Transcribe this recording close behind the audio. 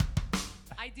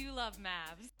I do love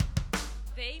Mavs.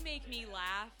 They make me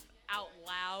laugh out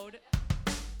loud.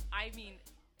 I mean,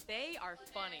 they are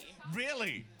funny.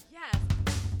 Really? Yes.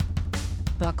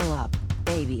 Buckle up,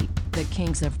 baby. The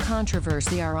kings of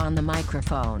controversy are on the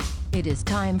microphone. It is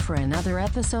time for another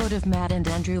episode of Matt and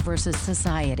Andrew versus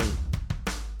Society.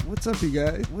 What's up, you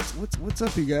guys? What's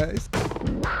up, you guys?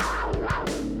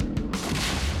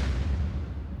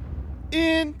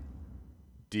 Indeed.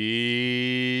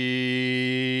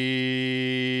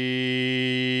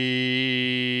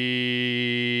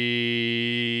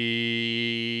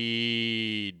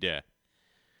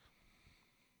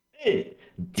 Indeed.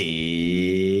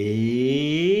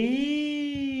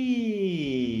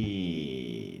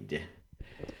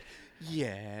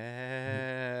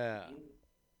 Yeah. A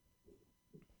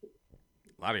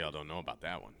lot of y'all don't know about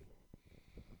that one.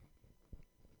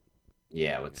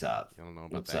 Yeah, what's up? You don't know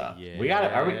about What's that? up? Yeah. We got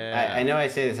to. I know I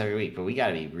say this every week, but we got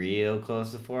to be real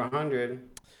close to 400.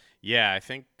 Yeah, I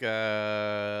think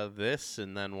this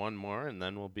and then one more, and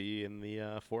then we'll be in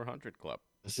the 400 club.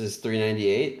 This is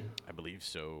 398. I believe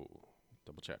so.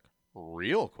 Double check.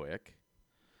 Real quick.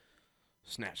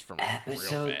 Snatched from real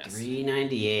Episode fast.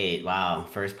 398. Wow,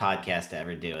 first podcast to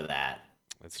ever do that.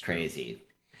 That's true. Crazy.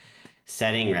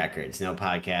 Setting records. No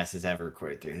podcast has ever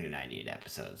recorded 398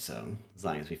 episodes. So as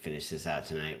long as we finish this out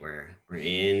tonight, we're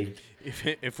in.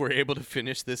 If we're able to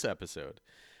finish this episode.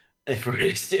 If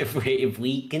we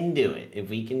can do it, if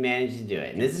we can manage to do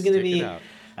it, and this is going to be,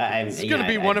 this is going to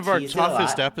be one of our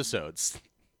toughest episodes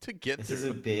to get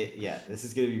through. This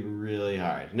is going to be really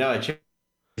hard. No, it's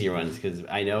easier ones because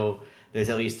I know there's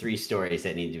at least 3 stories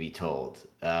that need to be told,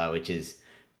 which is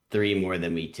 3 more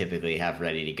than we typically have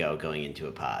ready to go going into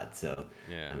a pod. So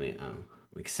yeah, I mean, I'm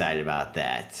excited about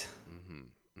that.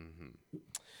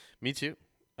 Me too.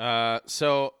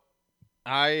 So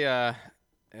I.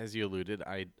 As you alluded,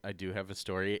 I do have a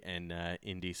story, and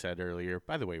Indy said earlier,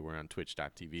 by the way, we're on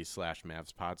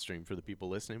twitch.tv/MavsPodstream for the people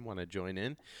listening, want to join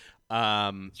in.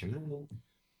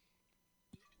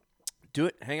 Do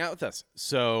it. Hang out with us.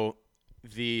 So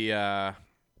I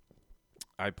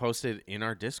posted in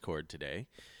our Discord today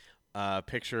a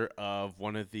picture of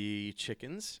one of the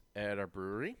chickens at our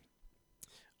brewery.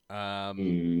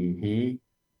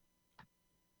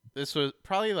 This was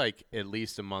probably like at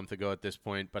least a month ago at this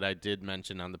point, but I did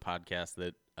mention on the podcast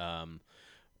that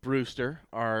Brewster,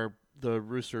 the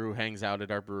rooster who hangs out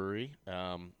at our brewery,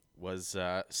 was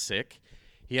sick.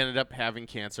 He ended up having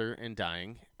cancer and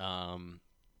dying,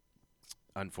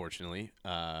 unfortunately.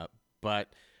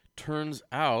 But turns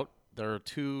out there are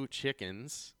 2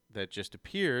 chickens that just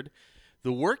appeared.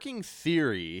 The working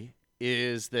theory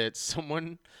is that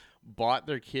someone bought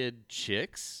their kid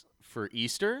chicks for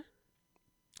Easter.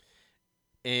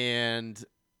 And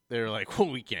they're like,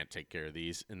 well, we can't take care of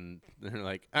these. And they're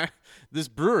like, this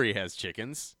brewery has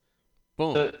chickens.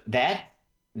 Boom. So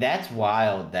that's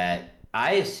wild that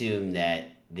I assume that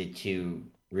the 2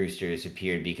 roosters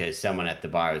appeared because someone at the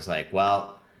bar was like,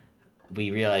 well,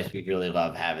 we realized we really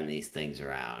love having these things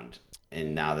around.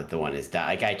 And now that the one is dead,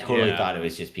 like I totally thought it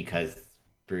was just because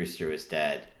Brewster was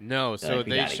dead. No, so like,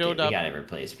 they showed up. We got to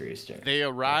replace Brewster. They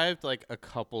arrived like a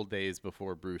couple days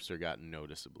before Brewster got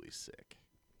noticeably sick.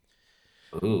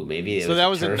 Ooh, maybe so that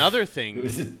was another thing. It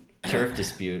was a turf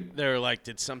dispute. They're like,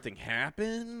 did something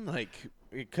happen? Like,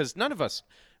 because none of us,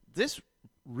 this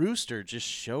rooster just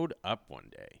showed up one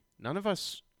day. None of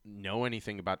us know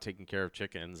anything about taking care of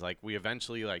chickens. Like, we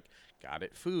eventually like got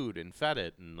it food and fed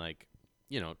it, and like,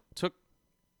 took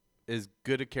as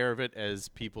good a care of it as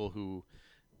people who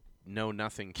know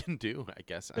nothing can do. I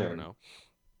guess I don't know.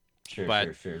 Sure.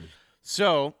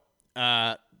 So,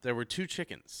 there were 2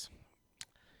 chickens.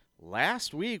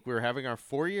 Last week, we were having our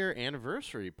 4-year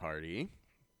anniversary party,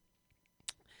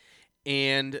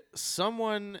 and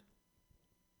someone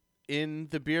in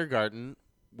the beer garden,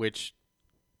 which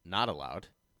not allowed,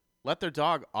 let their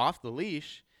dog off the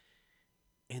leash,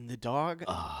 and the dog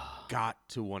got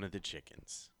to one of the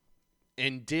chickens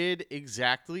and did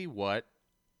exactly what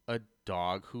a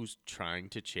dog who's trying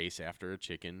to chase after a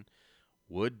chicken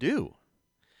would do.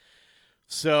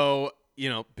 So,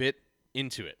 bit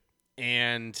into it.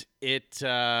 And it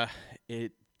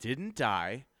didn't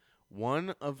die.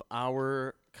 One of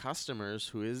our customers,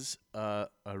 who is a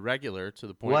regular to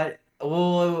the point. What?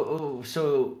 Oh,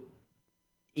 so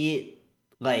it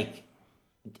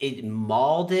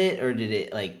mauled it, or did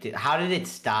it how did it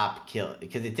stop kill?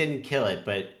 Because it didn't kill it,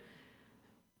 but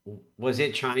was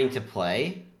it trying to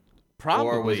play? Probably.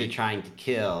 Or was it trying to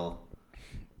kill?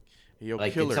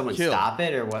 Did someone stop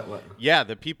it, or what? Yeah,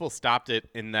 the people stopped it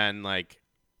and then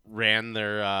ran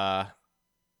their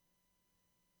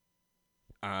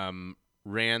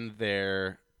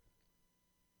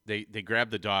They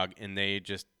grabbed the dog and they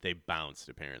bounced.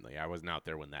 Apparently, I wasn't out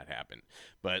there when that happened,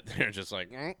 but they're just like,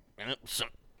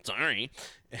 sorry,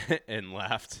 and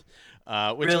left.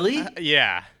 Which, Really?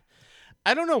 Yeah.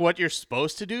 I don't know what you're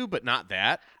supposed to do, but not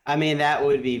that. I mean, that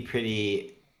would be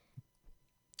pretty.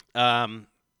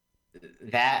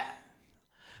 That.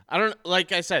 I don't,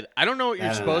 like I said, I don't know what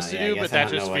you're supposed to do, but that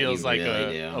just feels like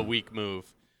a weak move.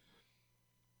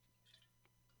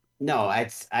 No, I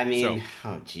mean, So-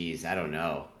 oh geez, I don't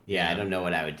know. Yeah, Yeah. I don't know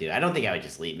what I would do. I don't think I would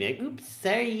just leave. Be like, oops,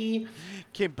 sorry.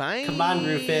 Okay, bye. Come on,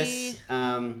 Rufus.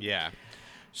 Yeah. Getting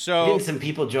So some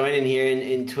people joining here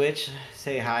in Twitch.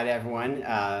 Say hi to everyone.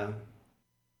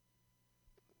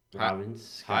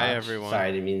 Robbins. Hi, Scotch. everyone. Sorry,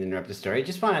 I didn't mean to interrupt the story.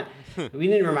 Just want to. We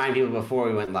didn't remind people before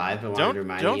we went live, but wanted to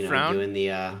remind don't you, frown. doing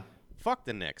the. fuck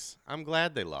the Knicks. I'm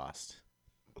glad they lost.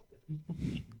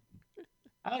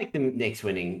 I like the Knicks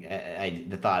winning.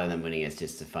 The thought of them winning is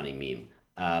just a funny meme.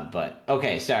 But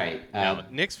okay, sorry. No,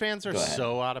 Knicks fans are go ahead.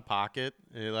 so out of pocket.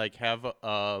 They like have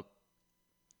a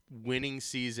winning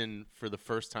season for the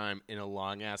first time in a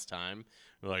long ass time.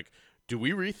 They're like, do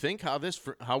we rethink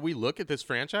how we look at this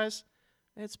franchise?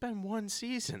 It's been one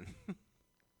season.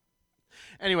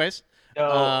 Anyways,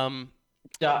 So,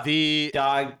 the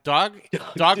dog dog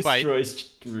bite. destroys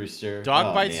rooster. Dog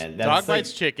Oh, bites. man, Dog that's like-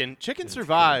 bites chicken. Chicken that's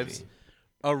survives. crazy.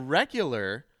 A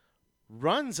regular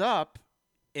runs up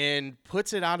and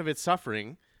puts it out of its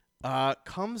suffering.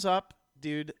 Comes up,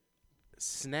 dude.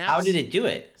 Snaps. How did it do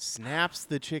it? Snaps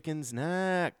the chicken's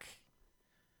neck.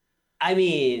 I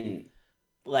mean,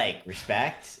 like,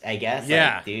 respect, I guess.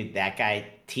 Yeah. Like, dude, that guy,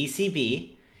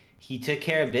 TCB, he took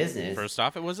care of business. First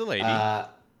off, it was a lady.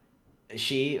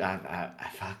 She,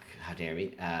 fuck, how dare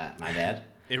me? My bad.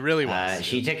 It really was.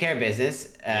 She took care of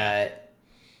business.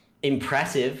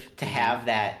 Impressive to have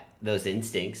those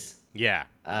instincts. Yeah.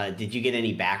 Did you get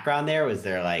any background there? Was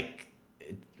there like,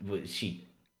 was she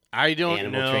I don't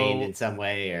animal know. trained in some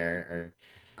way or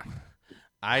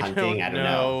I hunting? don't I don't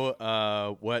know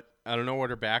I don't know what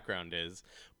her background is,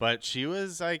 but she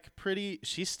was like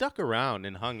she stuck around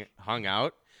and hung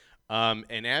out.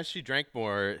 And as she drank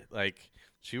more, like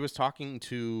she was talking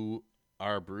to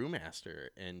our brewmaster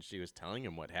and she was telling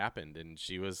him what happened, and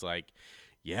she was like,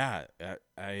 yeah,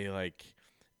 I like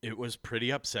it was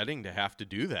pretty upsetting to have to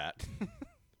do that.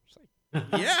 It's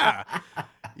like, yeah.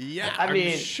 Yeah, I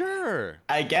mean, I'm sure.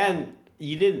 Again,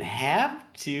 you didn't have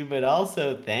to, but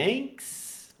also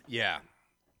thanks. Yeah.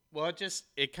 Well,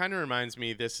 it kind of reminds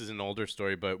me, this is an older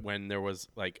story, but when there was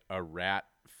like a rat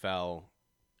fell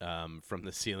from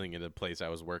the ceiling in the place I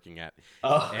was working at.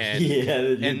 Oh, And- yeah.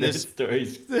 and this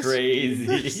story's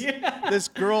crazy. This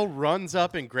girl runs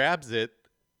up and grabs it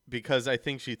because I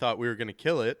think she thought we were going to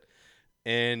kill it.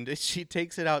 And she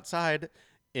takes it outside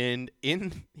and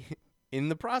in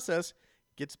the process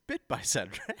gets bit by said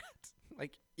rat.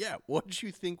 Like, yeah, what did you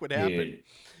think would happen?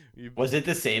 Dude, was it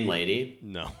the same lady?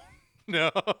 No. No.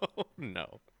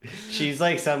 No. She's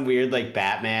like some weird like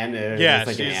Batman. Yeah, there's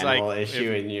like an she's animal like-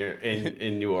 issue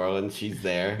in New Orleans. She's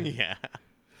there. Yeah.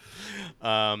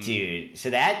 Dude,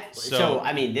 So- so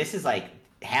I mean, this is like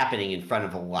happening in front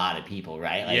of a lot of people,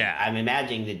 right? Like, Yeah. I'm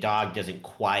imagining the dog doesn't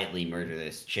quietly murder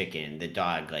this chicken. The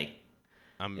dog, like,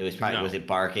 it was probably no. was it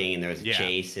barking and there was a Yeah.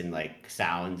 chase and like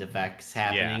sound effects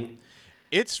happening.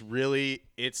 It's really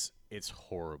it's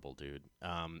horrible, dude.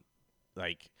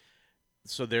 Like,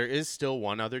 so there is still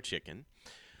one other chicken.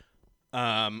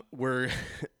 We're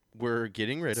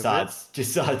getting rid of it.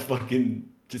 Just saw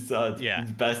its Yeah.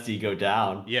 bestie go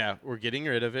down. Yeah, we're getting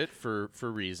rid of it for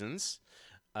reasons.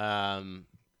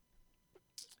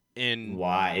 And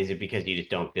Why? Is it because you just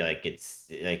don't feel like it's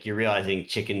like you're realizing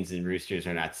chickens and roosters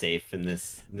are not safe in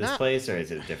this Not- place, or is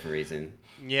it a different reason?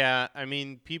 yeah, I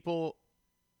mean, people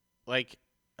like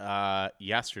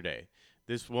yesterday,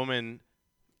 this woman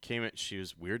came in. She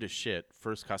was weird as shit.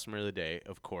 First customer of the day,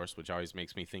 of course, which always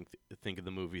makes me think of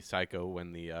the movie Psycho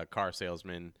when the car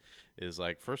salesman is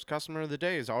like, first customer of the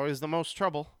day is always the most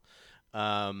trouble.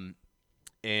 And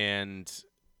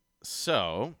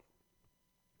so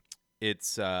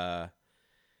it's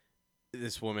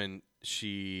this woman,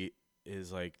 she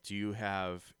is like, do you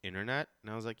have internet?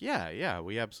 And I was like, yeah,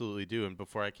 we absolutely do. And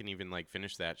before I can even like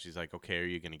finish that, she's like, okay, are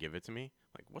you gonna give it to me?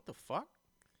 Like, what the fuck?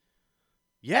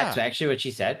 Yeah. That's actually what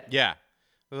she said. Yeah.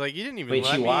 I was like, you didn't even Wait,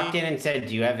 let she me. walked in and said,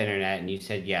 "Do you have internet?" And you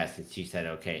said yes, and she said,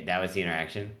 "Okay." That was the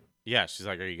interaction. Yeah, she's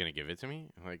like, are you gonna give it to me?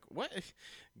 I'm like, what?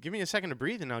 Give me a second to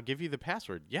breathe and I'll give you the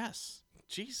password. Yes.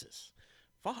 Jesus.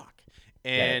 Fuck.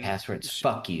 And Passwords.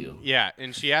 Fuck you. yeah,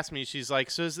 and she asked me, she's like,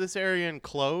 so is this area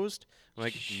enclosed? I'm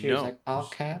like, She no. was like all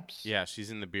caps. Yeah,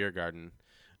 she's in the beer garden.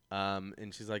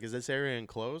 And she's like, is this area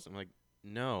enclosed? I'm like,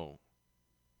 no.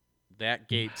 that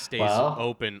gate stays Well-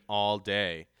 open all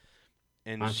day.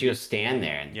 And Why don't you go stand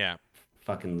there and yeah.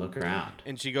 fucking look around?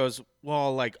 And she goes,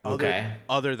 well, like Okay.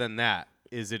 other than that,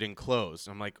 is it enclosed?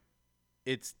 I'm like,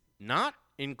 it's not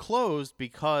enclosed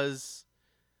because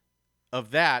of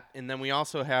that. And then we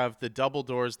also have the double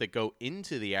doors that go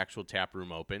into the actual tap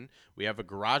room open. We have a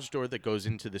garage door that goes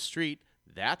into the street.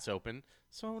 That's open.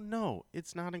 So no,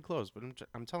 it's not enclosed. But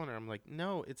I'm telling her, I'm like,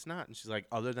 no, it's not. And she's like,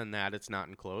 other than that, it's not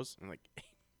enclosed. I'm like,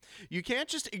 you can't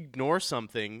just ignore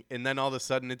something and then all of a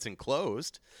sudden it's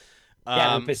enclosed.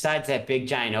 Yeah, but besides that big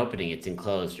giant opening, it's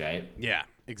enclosed, right? Yeah,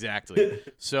 exactly.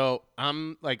 So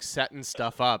I'm like setting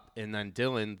stuff up, and then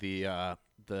Dylan,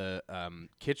 the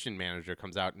kitchen manager,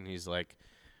 comes out and he's like,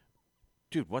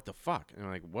 "Dude, what the fuck?" And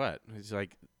I'm like, "What?" And he's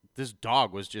like, "This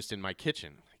dog was just in my kitchen."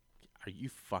 I'm like, are you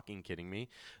fucking kidding me?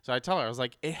 So I tell her, I was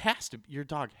like, your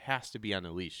dog has to be on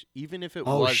a leash, even if it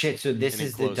Oh was. shit! So this an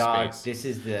is the enclosed dog. space. This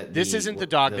is the. This isn't the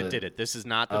dog that did it. This is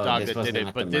not the Oh, dog this that did wasn't it.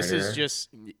 like But the this is murderer? just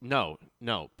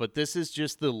no. But this is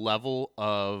just the level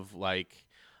of like,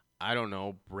 I don't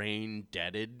know, brain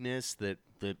deadedness that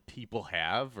people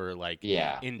have, or like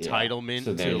entitlement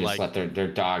So they're to just like. let their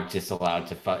dog just allowed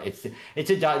to fuck. It's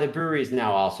a dog. The brewery is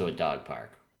now also a dog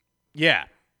park. Yeah.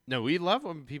 No, we love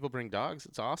when people bring dogs.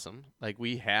 It's awesome. Like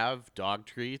we have dog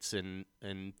treats, and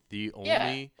the only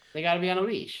Yeah, they got to be on a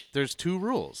leash. there's 2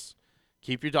 rules: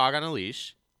 keep your dog on a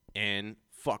leash, and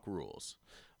fuck rules.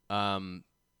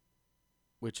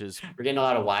 Which is We're getting a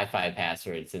lot of Wi-Fi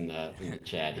passwords in the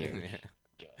chat here.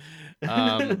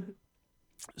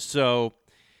 So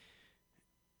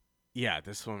yeah,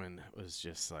 this woman was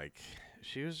just like,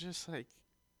 she was just like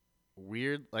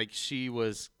weird. Like she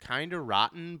was kind of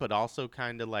rotten, but also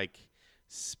kind of like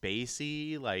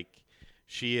spacey. Like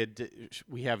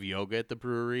we have yoga at the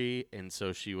brewery, and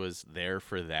so she was there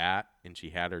for that, and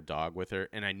she had her dog with her,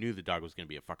 and I knew the dog was going to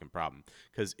be a fucking problem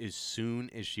because as soon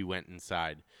as she went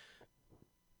inside,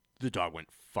 the dog went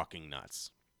fucking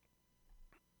nuts.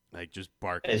 Like just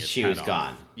barking. As its she head was off.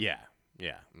 gone. Yeah.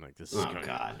 I'm like, this is Oh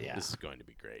God, yeah, this is going to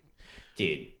be great.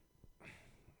 dude,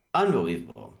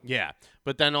 unbelievable. Yeah.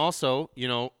 But then also,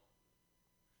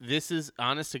 this is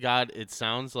honest to God, it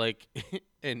sounds like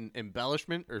an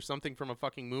embellishment or something from a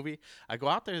fucking movie. I go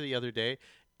out there the other day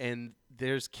and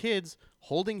there's kids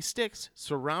holding sticks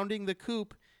surrounding the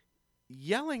coop,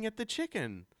 yelling at the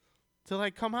chicken to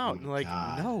like come out. And like,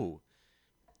 God. no.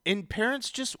 And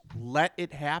parents just let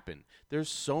it happen. There's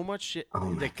so much shit Oh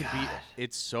my that could be. God.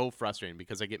 It's so frustrating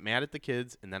because I get mad at the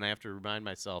kids, and then I have to remind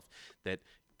myself that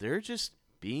they're just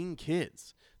being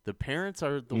kids. The parents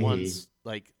are the ones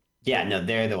like. Yeah, no,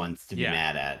 they're the ones to be Yeah.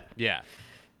 mad at. Yeah.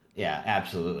 Yeah,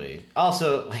 absolutely.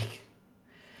 Also, like,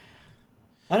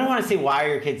 I don't want to say why are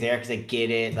your kids there because I get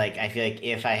it. Like, I feel like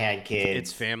if I had kids,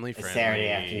 It's family a friendly. Saturday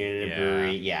afternoon at a Yeah.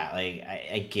 brewery, yeah, like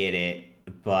I get it.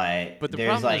 But the there's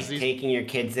problem like is these- taking your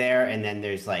kids there, and then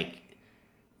there's like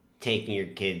taking your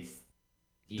kids.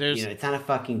 There's- It's not a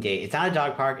fucking day. It's not a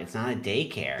dog park. It's not a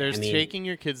daycare. There's I mean, taking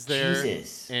your kids there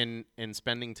Jesus. and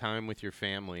spending time with your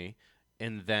family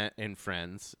and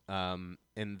friends. And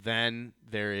then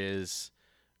there is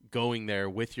going there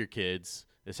with your kids,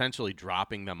 essentially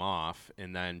dropping them off,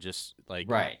 and then just like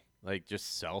Right. like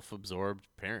just self-absorbed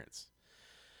parents.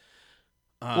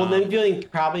 Well, then feeling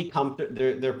probably comfort.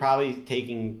 They're probably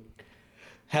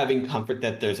having comfort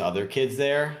that there's other kids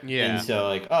there. Yeah. And so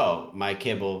like, oh, my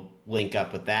kid will link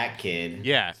up with that kid.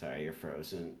 Yeah. Sorry, you're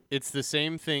frozen. It's the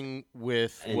same thing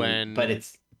with And- but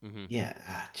it's Mhm. yeah.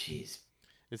 Ah, jeez.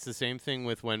 It's the same thing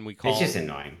with when we call It's just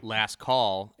annoying. last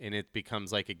call, and it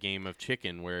becomes like a game of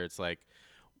chicken where it's like,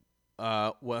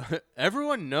 well,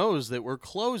 everyone knows that we're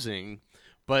closing,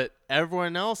 but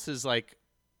everyone else is like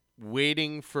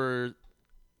waiting for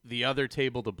the other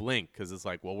table to blink because it's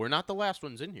like, well, we're not the last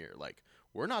ones in here. Like,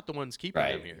 we're not the ones keeping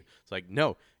them Right. here. It's like,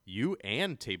 no, you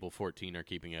and table 14 are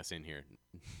keeping us in here.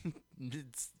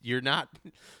 You're not.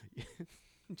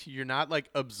 You're not like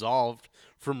absolved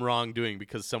from wrongdoing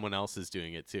because someone else is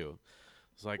doing it too.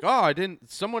 It's like, oh,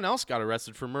 someone else got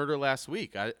arrested for murder last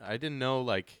week. I didn't know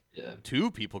like 2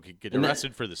 people could get And that-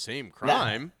 arrested for the same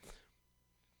crime.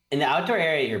 And the outdoor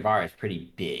area at your bar is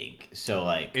pretty big, so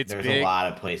like It's there's big. a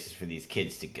lot of places for these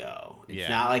kids to go. It's Yeah.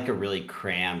 not like a really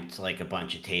cramped, like a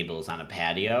bunch of tables on a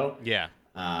patio. Yeah.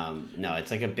 No, it's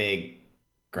like a big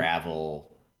gravel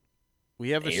We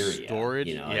have a area. storage.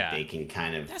 You know, yeah. like they can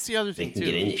kind of That's the other they thing can too.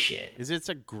 get into shit. Is it's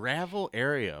a gravel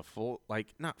area full,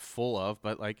 like not full of,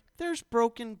 but like there's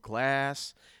broken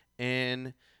glass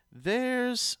and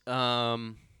there's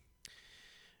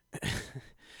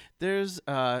there's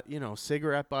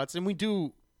cigarette butts, and we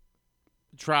do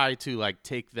try to like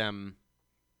take them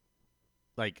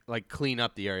like clean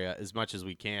up the area as much as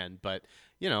we can. But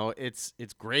you know, it's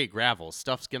gray gravel.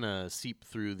 Stuff's gonna seep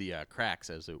through the cracks,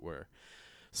 as it were.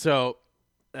 So,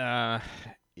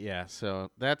 yeah.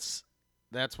 So that's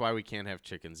why we can't have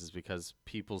chickens, is because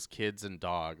people's kids and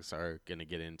dogs are gonna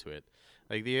get into it.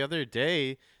 Like the other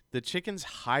day, the chicken's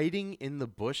hiding in the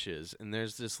bushes, and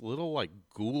there's this little like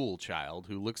ghoul child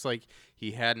who looks like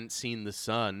he hadn't seen the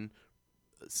sun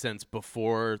since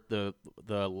before the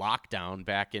lockdown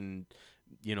back in,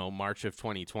 you know, March of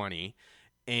 2020,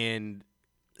 and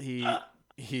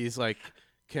he's like,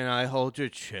 "Can I hold your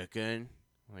chicken?"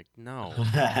 I'm like, no.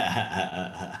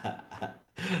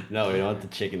 No, we don't want the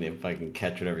chicken to fucking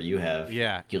catch whatever you have.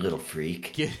 Yeah. You little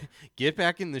freak. Get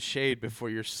back in the shade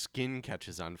before your skin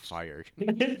catches on fire.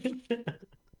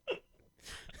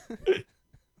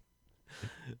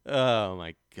 Oh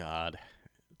my god,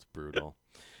 it's brutal.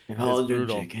 Hold your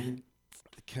brutal. chicken.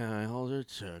 Can I hold your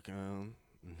chicken?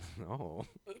 No.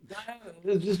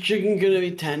 Is this chicken gonna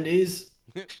be tendies?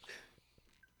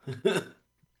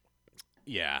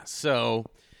 Yeah, so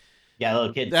Yeah,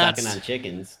 little kid sucking on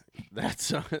chickens.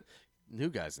 that's new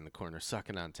guys in the corner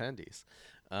sucking on tendies.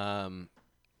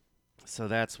 So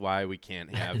that's why we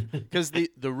can't have, because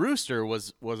the rooster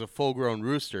was a full grown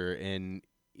rooster, and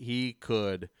he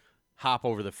could hop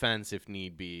over the fence if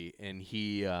need be, and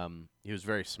he was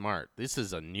very smart.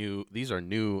 These are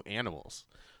new animals.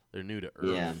 They're new to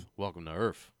Earth. Yeah. Welcome to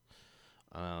Earth.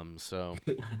 So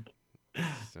yeah.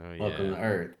 Welcome to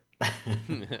Earth.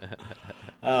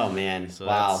 Oh man! So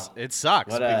wow, it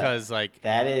sucks because like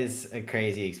that is a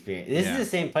crazy experience. This is the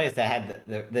same place that had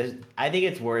the. I think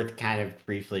it's worth kind of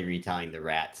briefly retelling the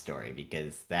rat story,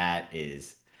 because that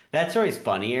story's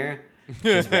funnier.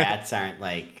 Because rats aren't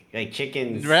like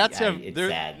chickens. Rats have. It's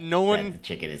sad. No one. The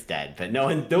chicken is dead, but no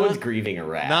one's grieving a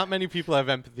rat. Not many people have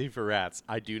empathy for rats.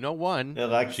 I do know one.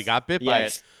 Alex, she got bit by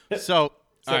it. So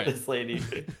all right. This lady.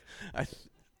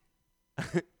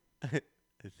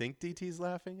 I think DT's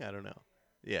laughing. I don't know.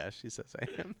 Yeah, she says I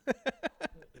am.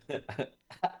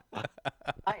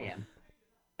 I am.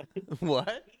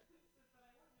 What?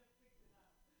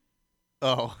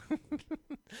 Oh.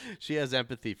 She has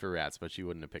empathy for rats, but she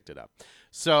wouldn't have picked it up.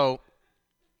 So,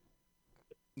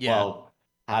 yeah. Well,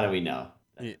 how do we know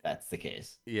that's the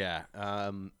case? Yeah.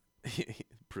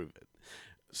 Prove it.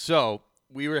 So,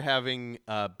 we were having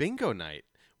bingo night,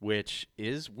 which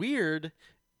is weird.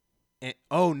 And,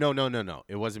 oh, no.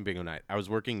 It wasn't bingo night. I was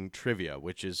working trivia,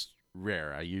 which is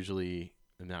rare. I usually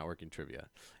am not working trivia.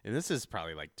 And this is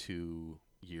probably like 2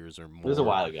 years or more. It was a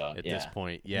while ago. At this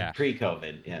point. Yeah.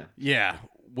 Pre-COVID. Yeah. Yeah.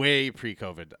 Way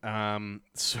pre-COVID.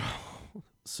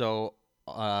 So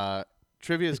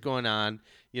trivia is going on.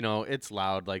 You know, it's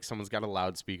loud. Like someone's got a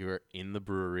loudspeaker in the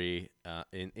brewery,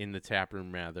 in the tap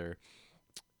room rather.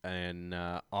 And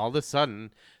all of a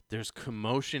sudden, there's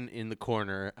commotion in the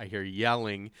corner. I hear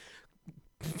yelling,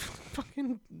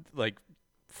 fucking like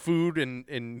food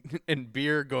and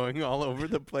beer going all over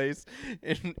the place,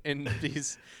 and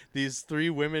these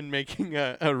three women making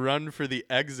a run for the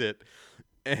exit.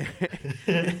 And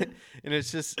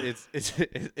it's just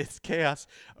it's chaos.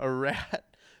 A rat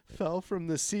fell from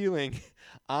the ceiling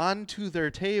onto their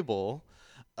table,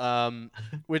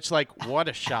 which like what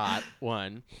a shot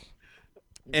one.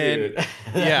 And dude,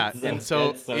 yeah, that's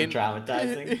so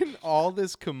traumatizing. In all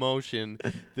this commotion,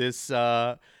 this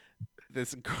girl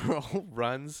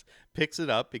runs, picks it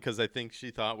up because I think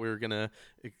she thought we were gonna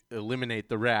eliminate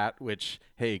the rat. Which,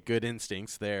 hey, good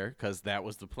instincts there, because that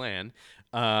was the plan.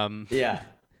 Yeah.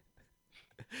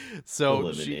 So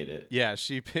eliminate it. Yeah,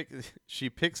 she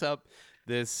picks up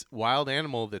this wild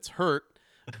animal that's hurt.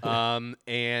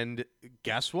 And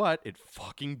guess what? It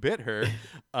fucking bit her.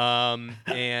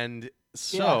 And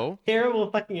so yeah,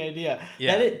 terrible fucking idea.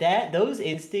 Yeah. Those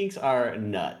instincts are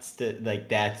nuts.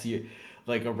 That's you.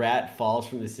 Like a rat falls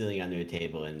from the ceiling onto a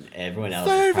table, and everyone else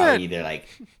is probably either like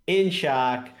in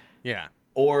shock, yeah,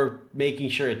 or making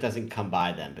sure it doesn't come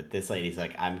by them. But this lady's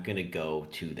like, I'm gonna go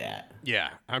to that. Yeah,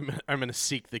 I'm gonna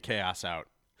seek the chaos out.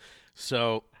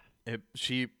 So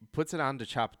she puts it on to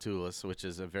Tchoupitoulas, which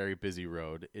is a very busy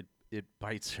road. It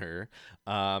bites her.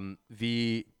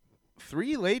 The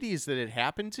three ladies that it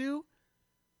happened to,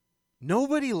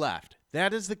 nobody left.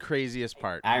 That is the craziest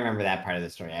part. I remember that part of the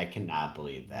story. I cannot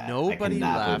believe that. Nobody I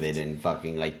cannot left. believe they didn't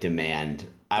fucking like demand.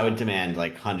 I would demand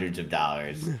like hundreds of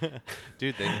dollars.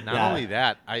 Dude, not only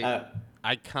that, I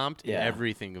comped yeah.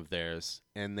 everything of theirs,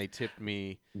 and they tipped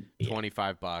me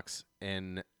 $25,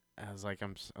 and I was like,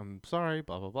 I'm sorry,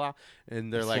 blah blah blah,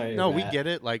 and they're like, no, we get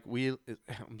it. Like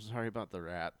I'm sorry about the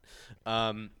rat.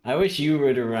 I wish you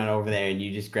would have run over there and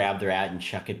you just grab the rat and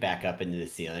chuck it back up into the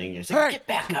ceiling. You're just like, get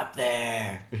back up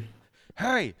there.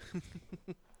 Hey,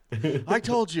 I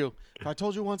told you. If I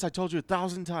told you once, I told you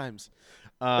 1,000 times.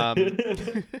 Um,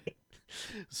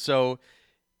 so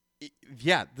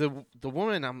yeah, the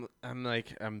woman, I'm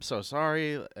like, I'm so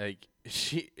sorry. Like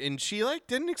she like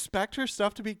didn't expect her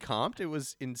stuff to be comped. It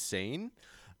was insane.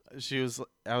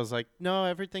 I was like, no,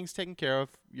 everything's taken care of.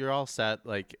 You're all set.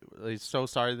 Like, so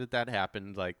sorry that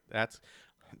happened. Like,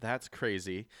 that's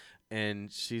crazy.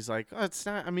 And she's like, oh, it's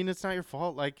not, I mean, it's not your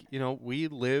fault. Like, you know, we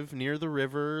live near the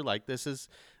river. Like, this is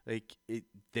like,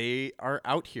 they are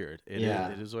out here. It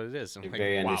is what it is. I'm They're like,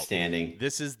 very wow, understanding.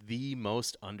 this is the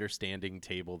most understanding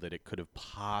table that it could have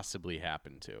possibly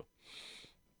happened to.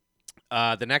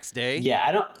 The next day. Yeah,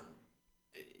 I don't.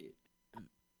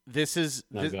 This is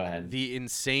No, go ahead. the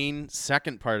insane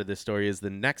second part of the story is the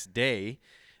next day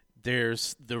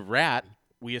there's the rat.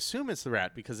 We assume it's the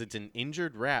rat because it's an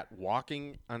injured rat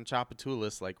walking on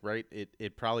Tchoupitoulas, like right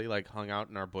it probably like hung out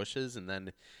in our bushes and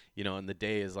then, you know, in the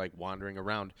day is like wandering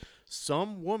around.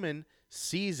 Some woman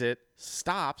sees it,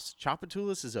 stops.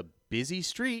 Tchoupitoulas is a busy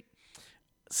street.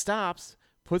 Stops,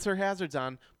 puts her hazards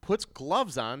on, puts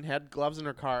gloves on, had gloves in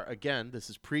her car. Again, this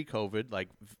is pre-COVID, like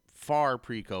far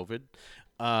pre-COVID.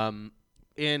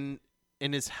 And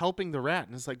is helping the rat,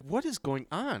 and it's like, what is going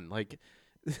on? Like,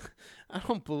 I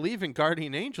don't believe in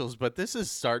guardian angels, but this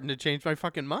is starting to change my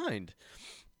fucking mind.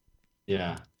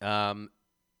 Yeah. And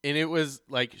it was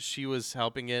like she was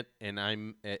helping it, and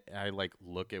I like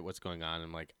look at what's going on, and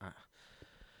I'm like,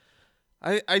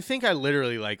 I think I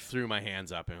literally like threw my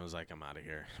hands up and was like, I'm out of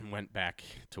here, and went back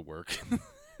to work.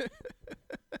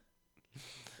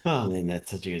 Oh man, that's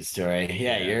such a good story.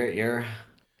 Yeah,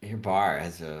 your bar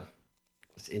has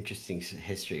it's interesting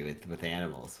history with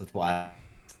animals, with wild.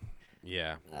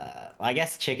 Yeah. I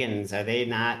guess chickens, are they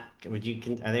not?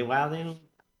 Are they wild animals?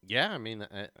 Yeah, I mean,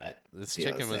 this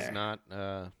chicken was there. not.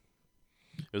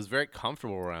 It was very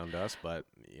comfortable around us, but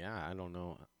yeah, I don't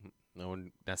know. No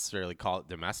one necessarily call it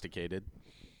domesticated,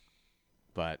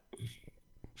 but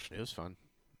it was fun.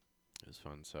 It was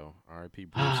fun. So R.I.P.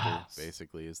 Brewster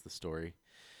basically is the story.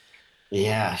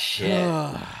 Yeah, shit.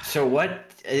 So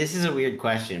what? This is a weird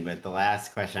question, but the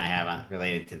last question I have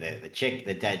related to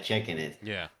the dead chicken is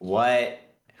Yeah.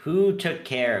 Who took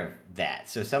care of that?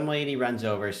 So some lady runs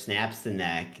over, snaps the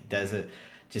neck,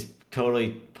 just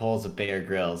totally pulls a Bear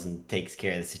Grylls and takes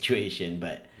care of the situation.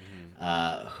 But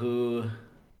who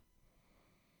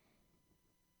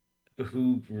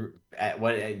you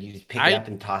just pick it up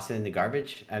and toss it in the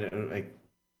garbage? I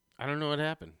don't know what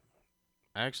happened.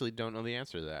 I actually don't know the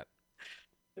answer to that.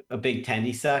 A big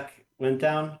tendy suck went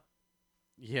down.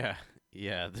 Yeah,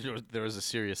 there was a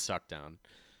serious suck down.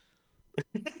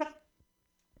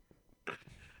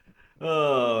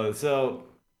 Oh, so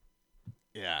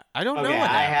yeah, I don't know okay, what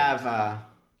I happened. have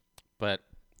But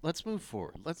let's move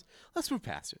forward. Let's move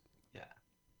past it. yeah.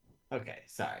 Okay,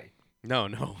 sorry. No,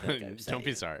 Okay, I'm don't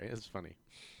be sorry. sorry. It's funny.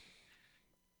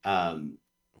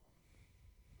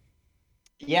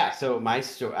 Yeah, so my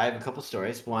story, I have a couple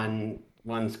stories.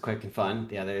 One's quick and fun,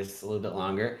 the other is a little bit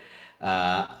longer.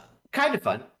 Kind of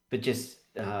fun, but just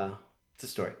it's a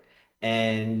story.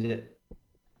 And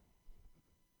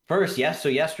first, yes, so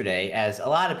yesterday, as a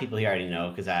lot of people here already know,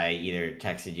 because I either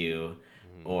texted you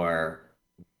or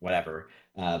whatever,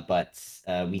 but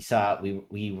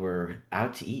we were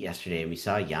out to eat yesterday and we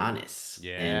saw Giannis.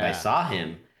 And I Yeah. saw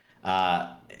him.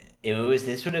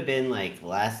 This would have been like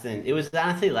it was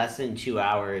honestly less than 2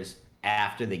 hours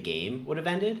after the game would have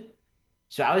ended.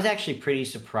 So I was actually pretty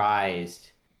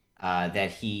surprised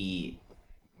that he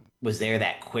was there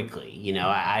that quickly. You know,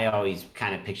 I always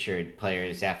kind of pictured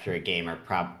players after a game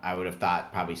I would have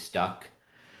thought probably stuck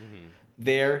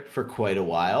there for quite a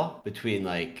while between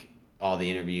like all the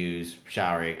interviews,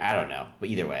 showering. I don't know, but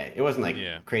either way, it wasn't like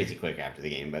crazy quick after the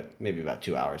game, but maybe about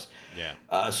 2 hours.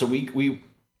 Yeah. So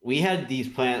we had these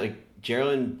plans. Like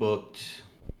Geraldine booked.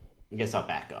 I guess I'll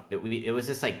back up. It was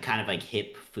this like kind of like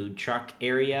hip food truck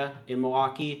area in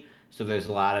Milwaukee. So there's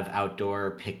a lot of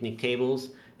outdoor picnic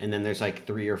tables, and then there's like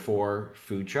 3 or 4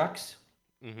 food trucks.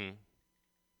 And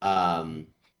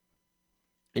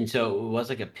so it was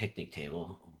like a picnic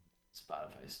table.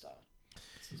 Spotify stuff.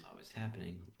 This is always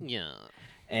happening. Yeah.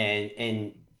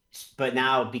 But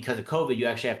now because of COVID, you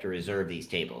actually have to reserve these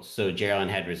tables. So Geraldine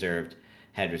had reserved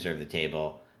the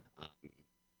table.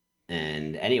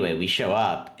 And anyway, we show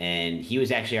up and he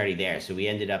was actually already there. So we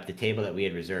ended up, the table that we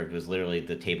had reserved was literally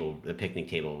the picnic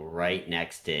table right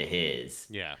next to his.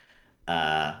 Yeah.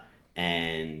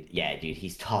 And yeah, dude,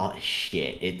 he's tall as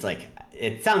shit. It's like,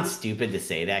 it sounds stupid to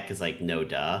say that because like, no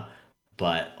duh,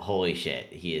 but holy shit,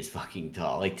 he is fucking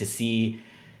tall. Like to see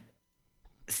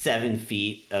 7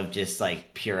 feet of just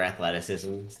like pure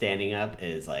athleticism standing up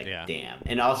is like, Yeah. damn.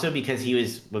 And also because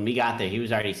when we got there, he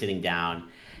was already sitting down,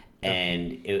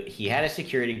 and he had a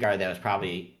security guard that was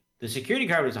the security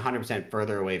guard was 100%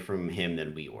 further away from him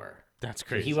than we were. That's So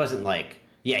crazy. he wasn't like,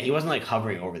 he wasn't like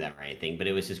hovering over them or anything, but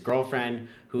it was his girlfriend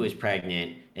who was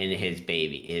pregnant and his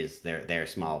baby, their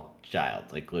small child,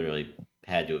 like literally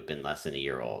had to have been less than a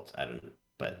year old. I don't know,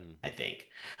 but I think,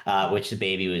 which the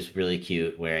baby was really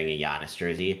cute, wearing a Giannis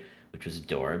jersey, which was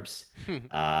adorbs.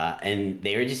 And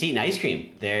they were just eating ice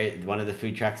cream. One of the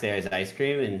food trucks there is ice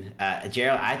cream, and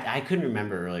Gerald, I couldn't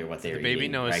remember earlier what they were baby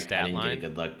eating. know his I stat didn't get a line?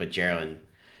 good look, but Gerald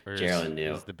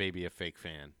knew. Is the baby a fake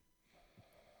fan?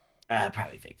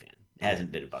 Probably fake fan.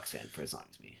 Hasn't been a Bucks fan for as long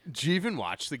as me. Did you even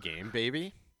watch the game,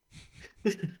 baby?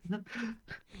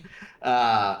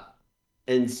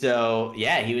 And so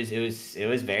yeah, it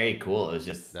was very cool. It was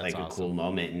just That's like a awesome. cool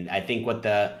moment. And I think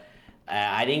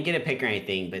I didn't get a pic or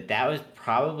anything, but that was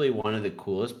probably one of the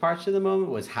coolest parts of the moment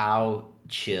was how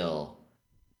chill.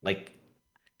 Like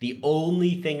the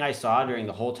only thing I saw during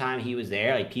the whole time he was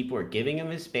there, like people were giving him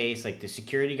his space. Like the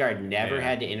security guard never Yeah.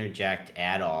 had to interject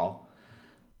at all.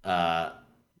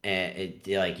 And it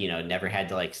like never had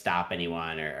to like stop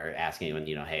anyone or ask anyone,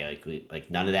 hey,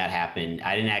 like none of that happened.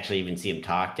 I didn't actually even see him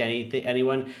talk to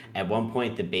anyone. At one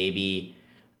point the baby,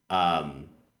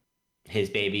 his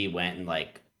baby went and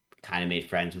like kind of made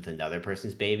friends with another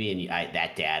person's baby, and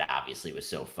that dad obviously was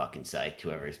so fucking psyched,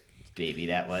 whoever's baby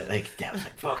that was, like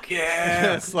fuck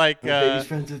yeah. It's like My baby's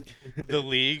friends with the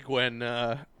league when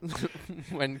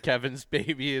when Kevin's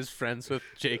baby is friends with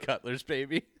Jay Cutler's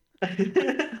baby.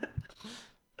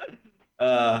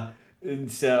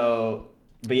 And so,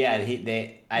 but yeah, I We think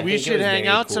it should was hang very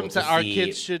out cool to sometime. Our see-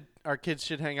 kids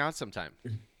should hang out sometime.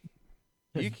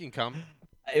 You can come.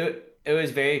 It was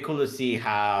very cool to see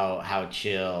how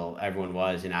chill everyone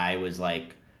was, and I was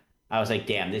like,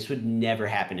 damn, this would never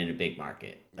happen in a big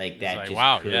market. Like that It's like, just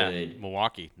wow, could. yeah,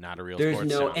 Milwaukee, not a real There's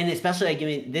sports no, town. and especially like, I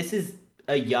mean, this is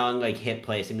a young like hip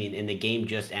place. I mean, and the game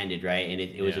just ended, right? And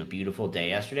it was a Yeah. beautiful day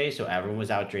yesterday, so everyone was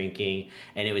out drinking,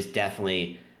 and it was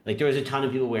definitely like there was a ton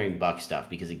of people wearing Buck stuff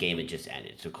because the game had just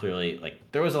ended. So clearly, like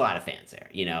there was a lot of fans there.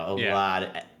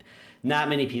 Yeah. Not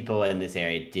many people in this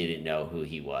area didn't know who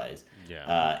he was.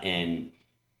 Yeah. And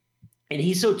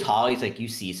he's so tall. He's like, you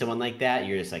see someone like that,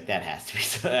 you're just like, that has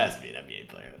to be an NBA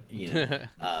player.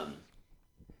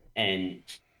 And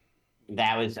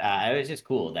that was it was just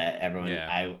cool that everyone. Yeah.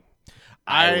 I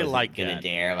I wasn't like gonna that.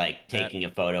 dare like taking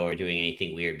a photo or doing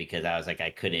anything weird because I was like,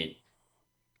 I couldn't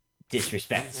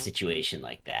disrespect the situation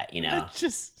like that.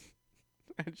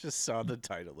 I just saw the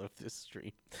title of this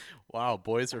stream. Wow,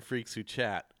 boys are freaks who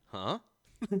chat, huh?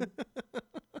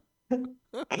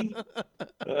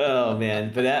 Oh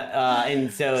man, but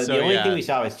and so So, the only yeah. thing we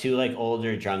saw was two like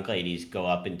older drunk ladies go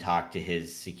up and talk to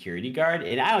his security guard,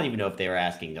 and I don't even know if they were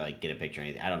asking to like get a picture or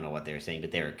anything. I don't know what they were saying,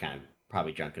 but they were kind of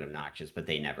probably drunk and obnoxious. But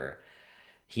they never.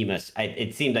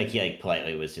 It seemed like he like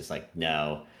politely was just like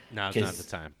no. Now's not 'Cause- the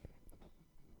time.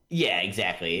 Yeah,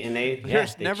 exactly. And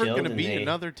There's they never chilled, gonna and be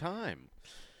another time.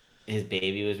 His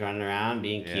baby was running around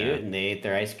being Yeah. cute, and they ate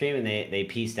their ice cream, and they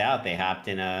pieced out. They hopped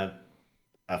in a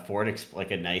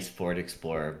like a nice Ford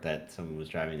Explorer that someone was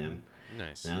driving them.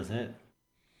 Nice. And that was it.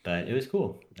 But it was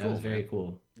cool. That was very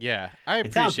cool. Yeah, I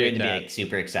It sounds appreciate weird to be that. like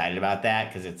super excited about that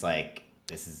because it's like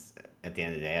this is at the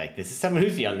end of the day like this is someone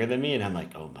who's younger than me, and I'm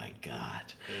like, oh my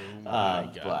god. Oh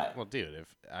my God. But Well, dude,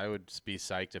 if I would be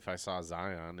psyched if I saw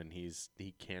Zion and he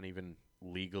can't even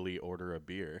legally order a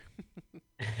beer.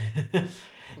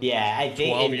 yeah, I think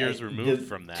 12 and, years removed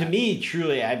from To that. me,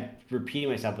 truly, I'm repeating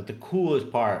myself, but the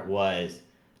coolest part was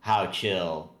how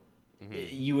chill Mm-hmm.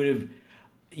 you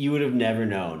would have never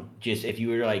known. Just if you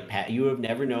were like you would have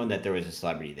never known that there was a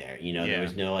celebrity there. Yeah. There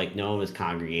was no like no one was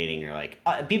congregating or like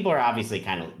people are obviously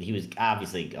he was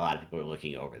obviously a lot of people were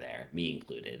looking over there, me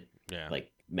included, Yeah.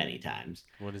 like many times.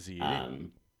 What is he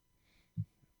eating?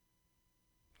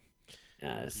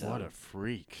 So What a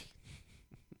freak.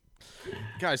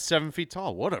 Guy's 7 feet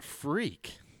tall. What a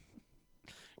freak.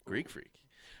 Greek freak.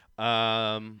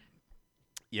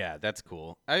 Yeah, that's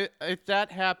cool. If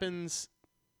that happens,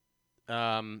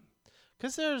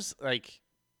 because there's like,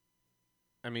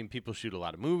 I mean, people shoot a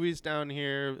lot of movies down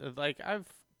here. Like, I've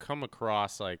come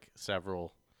across like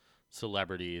several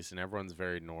celebrities, and everyone's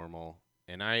very normal,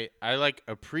 and I like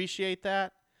appreciate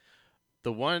that.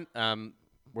 The one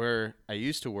where I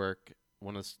used to work,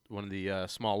 one of the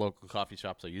small local coffee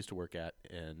shops I used to work at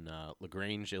in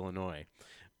LaGrange, Illinois.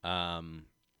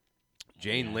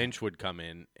 Jane Lynch would come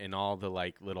in, and all the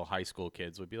like little high school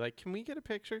kids would be like, "Can we get a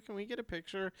picture? Can we get a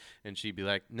picture?" And she'd be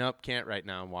like, "Nope, can't right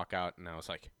now," and walk out. And I was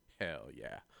like, "Hell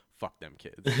yeah, fuck them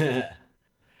kids.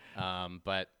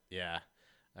 But yeah,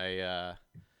 I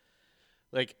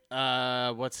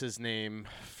what's his name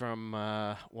from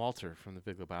Walter from The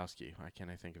Big Lebowski? Why can't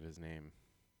I think of his name?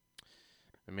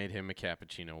 I made him a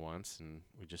cappuccino once, and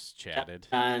we just chatted.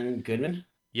 John Goodman.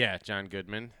 Yeah, John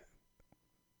Goodman.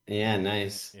 Yeah,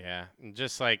 nice. Yeah, and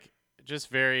just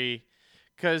very,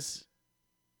 because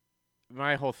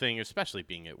my whole thing, especially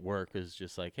being at work, is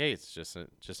just like, hey, it's just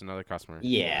another customer.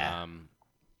 Yeah.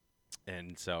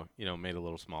 And so made a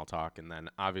little small talk, and then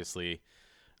obviously,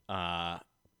 I've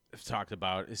talked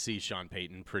about see Sean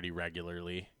Payton pretty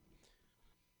regularly.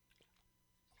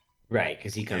 Right,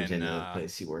 because he comes And, into the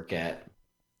place you work at.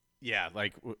 Yeah,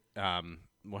 like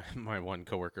my one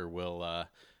coworker will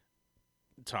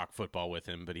talk football with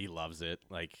him, but he loves it.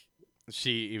 Like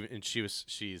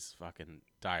she's fucking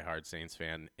diehard Saints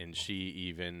fan, and she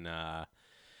even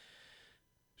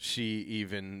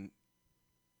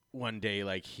one day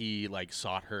like he like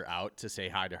sought her out to say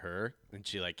hi to her, and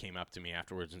she like came up to me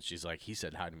afterwards, and she's like, he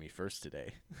said hi to me first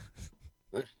today.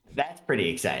 That's pretty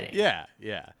exciting. Yeah.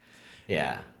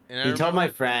 Yeah. And He told my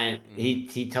friend,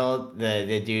 he told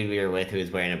the dude we were with who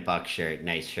was wearing a Buck shirt,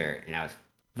 nice shirt, and I was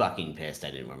fucking pissed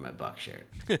I didn't wear my Buck shirt.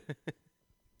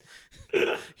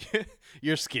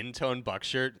 Your skin tone Buck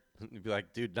shirt. You'd be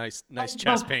like, dude, nice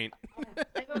chest paint. I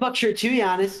have a Buck shirt too,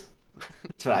 Giannis.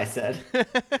 That's what I said.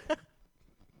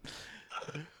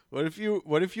 What if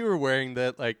you were wearing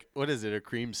that, like, what is it, a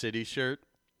Cream City shirt?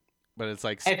 But it's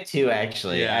like I have two,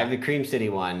 actually. Yeah. I have the Cream City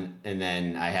one, and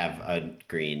then I have a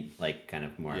green, like, kind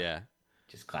of more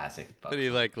just classic Buck. And he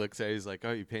like looks at it, he's like,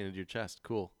 oh, you painted your chest.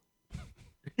 Cool.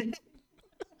 I'm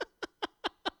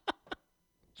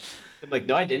like,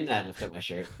 no, I didn't. I lift up my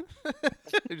shirt.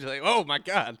 He's like, oh my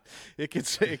God, it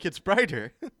gets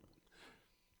brighter.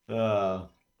 Oh.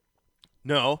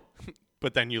 No.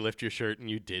 But then you lift your shirt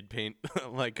and you did paint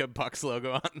like a Bucks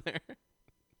logo on there.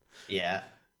 Yeah.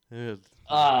 Ugh.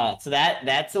 So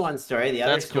that's the one story. The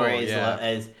other That's cool, story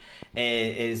yeah.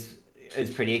 is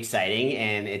pretty exciting,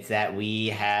 and it's that we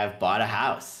have bought a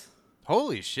house.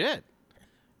 Holy shit.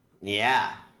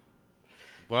 Yeah.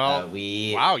 Well,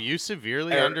 wow, you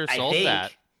severely undersold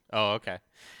that. Oh, okay.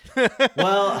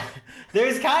 Well,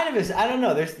 there's kind of I don't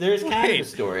know. There's kind Wait. of a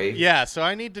story. Yeah, so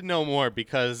I need to know more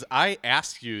because I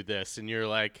asked you this and you're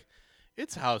like,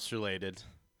 it's house related.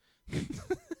 I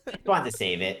just wanted to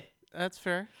save it. That's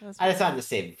fair. I just wanted to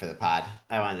save it for the pod.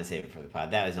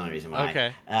 That was the only reason why.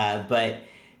 Okay. But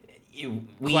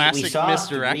Classic we saw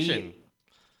misdirection.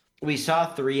 We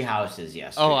saw 3 houses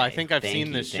yesterday. Oh, I think I've Thank seen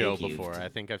you, this show thank you. before. I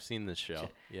think I've seen this show.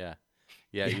 Yeah.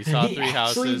 Yeah, you saw 3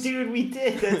 houses. Actually, dude, we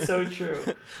did. That's so true.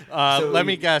 Let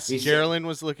me guess. we Geraldine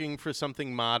was looking for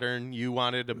something modern. You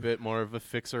wanted a bit more of a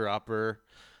fixer-upper.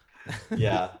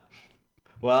 Yeah.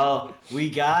 Well, we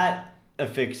got a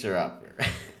fixer-upper.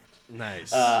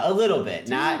 Nice. A little bit.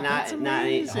 Not that's hopefully not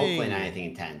amazing. anything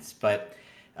intense. But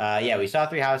yeah, we saw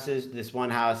 3 houses. This one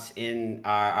house in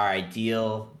our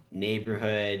ideal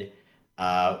neighborhood,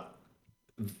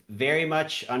 very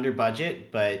much under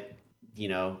budget, but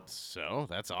So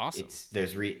that's awesome.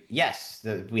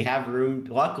 we have room.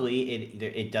 Luckily,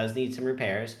 it does need some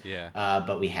repairs. Yeah.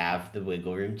 But we have the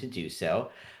wiggle room to do so.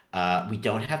 We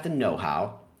don't have the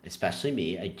know-how, especially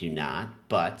me. I do not,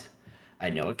 but I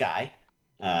know a guy.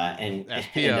 And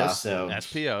also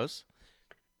SPOs.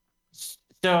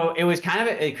 So it was kind of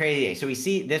a crazy day. So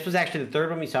this was actually the 3rd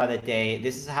one we saw that day.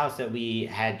 This is a house that we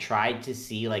had tried to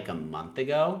see like a month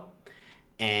ago.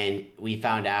 And we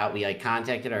found out, we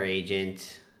contacted our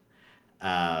agent,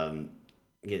 getting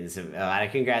a lot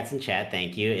of congrats in chat.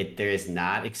 Thank you. There is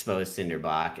not exposed cinder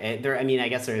block. I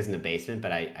guess there is in the basement,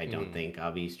 but I don't think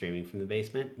I'll be streaming from the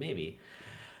basement. Maybe.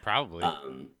 Probably.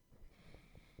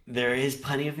 There is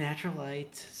plenty of natural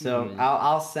light. So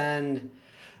I'll send,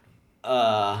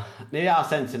 maybe I'll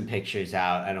send some pictures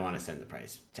out. I don't want to send the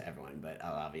price to everyone, but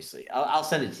I'll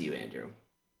send it to you, Andrew.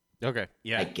 Okay.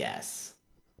 Yeah. I guess.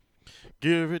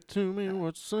 Give it to me,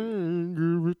 what's saying?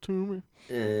 Give it to me.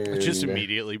 Just And-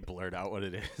 immediately blurt out what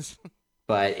it is.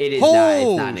 But it is Oh, not.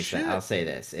 It's not an shit. expensive. I'll say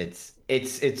this. It's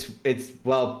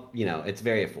well, it's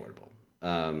very affordable.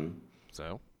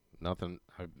 So nothing.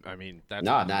 I mean, that's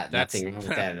nothing wrong with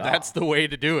that at all. That's the way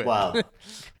to do it. Well,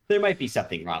 there might be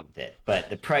something wrong with it, but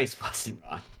the price wasn't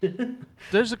wrong.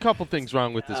 There's a couple things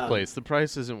wrong with this place. The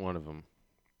price isn't one of them.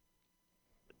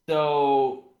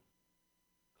 So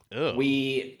Ugh.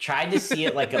 we tried to see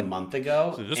it like a month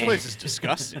ago. So this and- place is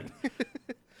disgusting.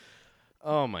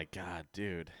 Oh my god,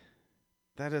 dude.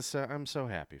 That is. I'm so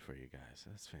happy for you guys.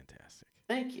 That's fantastic.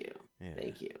 Thank you. Yeah.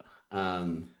 Thank you.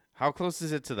 How close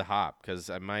is it to the hop? Because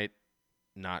I might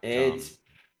not. It's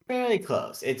fairly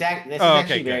close. This is Okay,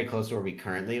 actually very good. close to where we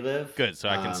currently live. Good, so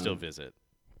I can still visit.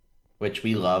 Which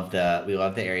we love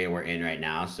the area we're in right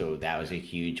now, so that was a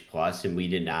huge plus, and we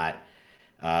did not.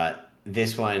 Uh,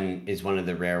 this one is one of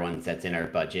the rare ones that's in our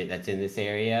budget that's in this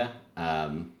area,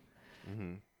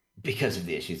 Hmm. because of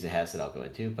the issues it has that I'll go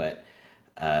into. But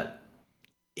uh,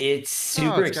 it's Oh, super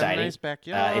it's got a exciting. nice It's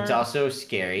backyard. also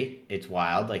scary. It's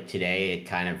wild. Like today, it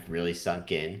kind of really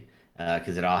sunk in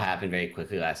because it all happened very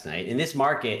quickly last night. In this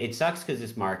market, it sucks because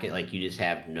this market, like, you just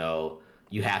have no.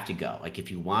 You have to go. Like,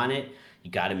 if you want it, you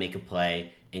got to make a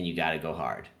play and you got to go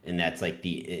hard. And that's like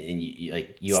you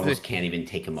It's the almost can't even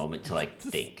take a moment to like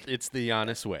think. it's the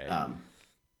Giannis way. Um,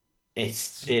 it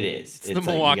is. It's the It's like you got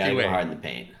Milwaukee to go way. hard in the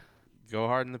paint. Go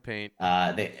hard in the paint.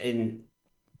 And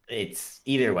it's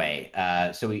either way.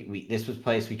 So we this was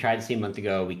placed. We tried to see a month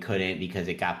ago. We couldn't because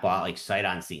it got bought like sight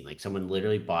unseen. Like someone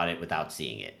literally bought it without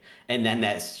seeing it, and then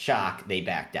that shock they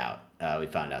backed out. We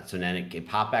found out. So then it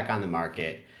popped back on the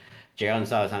market. Gerald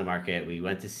saw us on the market. We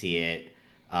went to see it.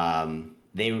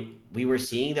 We were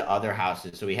seeing the other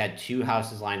houses. So we had two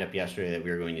houses lined up yesterday that we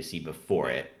were going to see before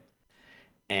it,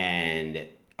 and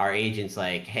our agent's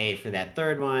like, hey, for that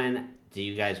third one, do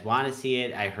you guys want to see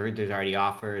it? I heard there's already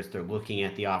offers. They're looking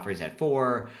at the offers at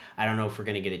 4. I don't know if we're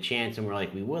going to get a chance. And we're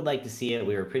like, we would like to see it.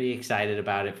 We were pretty excited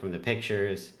about it from the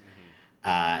pictures.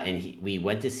 And we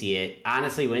went to see it.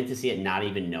 Honestly, went to see it not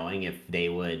even knowing if they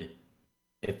would,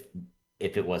 if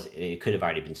it could have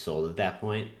already been sold at that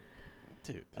point.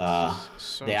 Dude, Uh, this is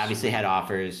so they obviously sweet. had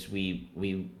offers.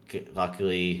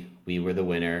 Luckily we were the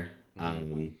winner.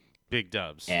 Big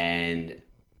dubs. And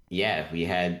yeah,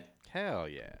 Hell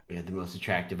yeah. we had the most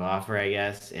attractive offer, I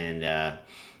guess, and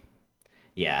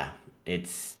yeah,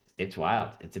 it's wild.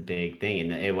 It's a big thing,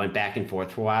 and it went back and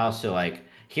forth for a while. So like,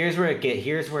 here's where it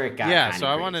got Yeah, kind so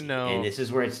of I want to crazy, and know. this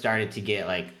is where it started to get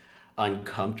like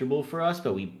uncomfortable for us,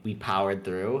 but we powered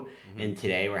through, Mhm. and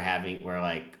today we're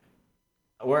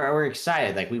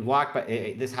excited. Like we walked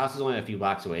by this house is only a few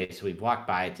blocks away, so we've walked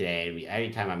by it today, and every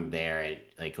time I'm there and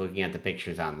like looking at the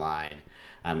pictures online,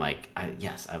 I'm like,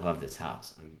 yes, I love this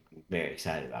house. I'm very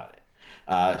excited about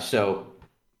it. So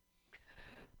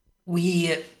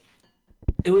we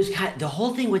it was the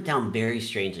whole thing went down very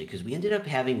strangely because we ended up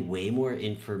having way more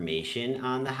information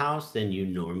on the house than you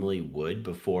normally would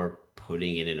before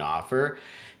putting in an offer,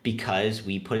 because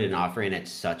we put an offer in at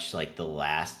such like the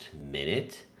last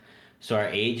minute. So our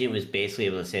agent was basically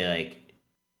able to say like,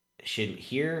 should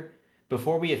here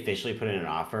before we officially put in an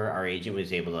offer, our agent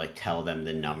was able to like tell them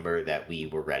the number that we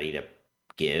were ready to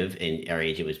give, and our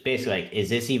agent was basically like, is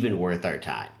this even worth our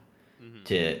time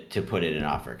Mhm. to put in an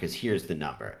offer? Because here's the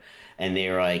number. And they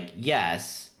were like,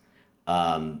 yes.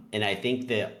 And I think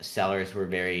the sellers were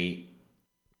very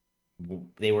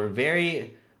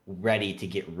ready to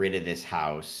get rid of this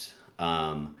house.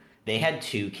 They had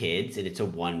 2 kids, and it's a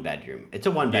one bedroom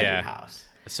Yeah. house.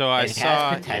 So I It has saw.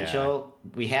 Yeah. potential.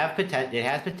 It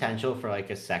has potential for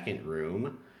like a second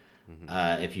room,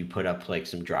 Mhm. if you put up like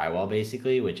some drywall,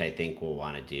 basically, which I think we'll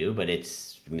want to do. But I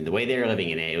mean, the way they were living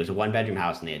in it, it was a one-bedroom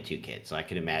house, and they had 2 kids. So I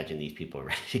could imagine these people are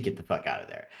ready to get the fuck out of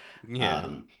there. Yeah.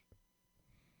 Um,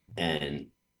 and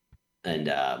and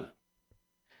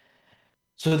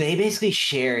So they basically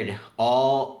shared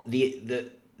all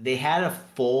they had a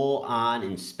full on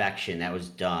inspection that was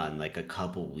done like a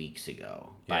couple weeks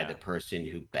ago by Yeah. the person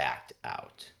who backed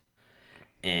out.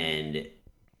 And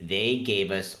they gave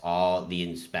us all the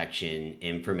inspection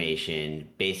information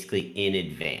basically in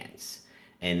advance.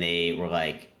 And they were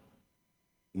like,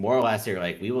 more or less, they were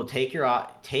like, we will take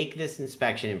this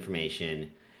inspection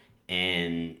information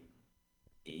and,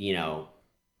 you know,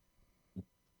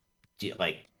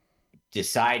 like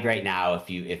decide right now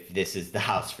if this is the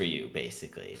house for you,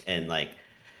 basically. And like,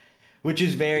 which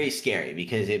is very scary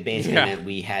because it basically Yeah. meant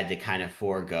we had to kind of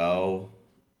forego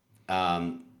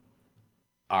um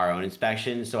our own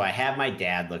inspection. So I have my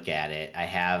dad look at it. I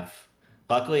have,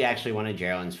 luckily, actually one of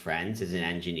Geraldine's friends is an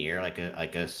engineer, like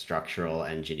a structural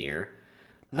engineer.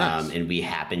 Nice. And we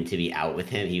happened to be out with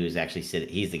him. He was actually sitting.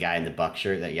 He's the guy in the buck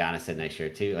shirt that Giannis said nice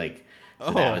shirt too. Like,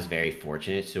 so that Oh. was very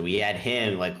fortunate. So we had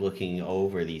him like looking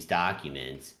over these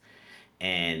documents,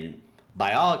 and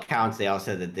by all accounts, they all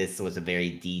said that this was a very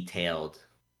detailed.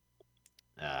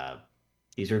 Uh,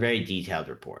 these were very detailed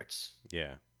reports.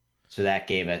 Yeah. So that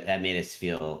made us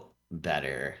feel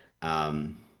better.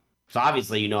 So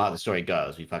obviously, you know how the story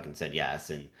goes. We fucking said yes,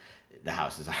 and the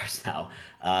house is ours now.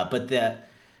 But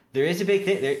there is a big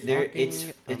thing. It's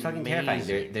fucking terrifying.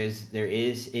 Amazing. There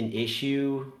is an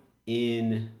issue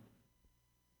in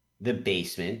the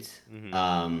basement.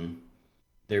 Mhm.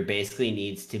 There basically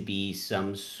needs to be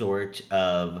some sort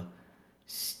of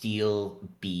steel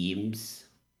beams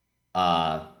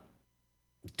uh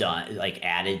done, like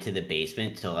added to the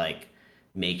basement to like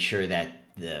make sure that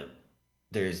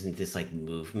there isn't this like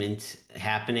movement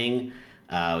happening,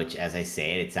 which as I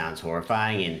say it sounds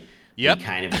horrifying. And we Yep.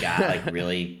 kind of got like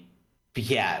really,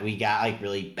 yeah, we got like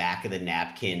really back of the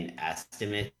napkin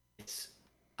estimates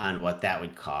on what that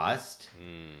would cost.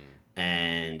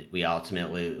 And we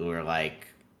ultimately were like,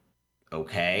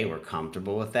 okay, we're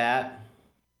comfortable with that.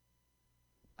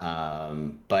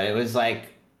 But it was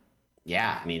like,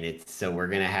 yeah, I mean, it's so we're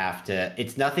gonna have to.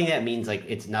 It's nothing that means like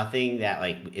it's nothing that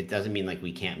like it doesn't mean like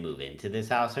we can't move into this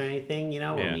house or anything, when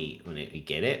Yeah. we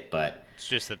get it. But It's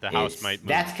just that the house it's might move.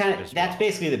 that's kind of as that's well.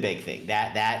 basically the big thing.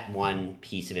 That one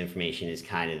piece of information is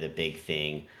kind of the big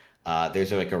thing.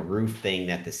 There's like a roof thing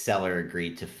that the seller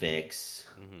agreed to fix.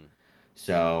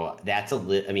 So that's I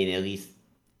mean, at least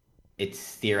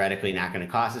it's theoretically not going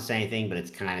to cost us anything, but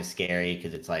it's kind of scary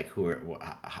because it's like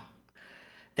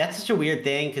that's such a weird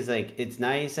thing because like it's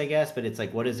nice, I guess, but it's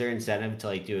like what is their incentive to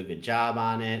like do a good job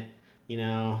on it,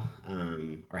 or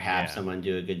have Yeah. someone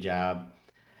do a good job?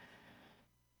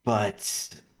 But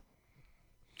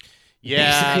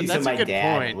Yeah, basically, so that's a my good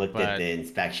dad point. looked But at the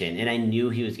inspection, and I knew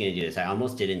he was going to do this. I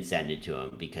almost didn't send it to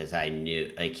him because I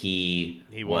knew, like, He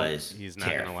won't- was he's not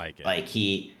gonna terrified. like it.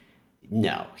 Like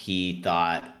no, he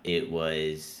thought it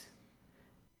was.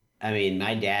 I mean,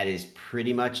 my dad is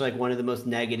pretty much like one of the most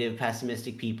negative,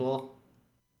 pessimistic people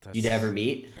you'd ever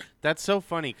meet. that's so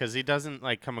funny because he doesn't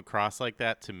like come across like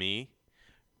that to me.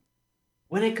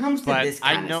 When it comes to But this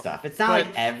I kind know- of stuff, it's not but-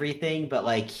 like everything, but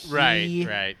like Right. he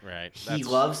That's-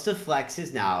 loves to flex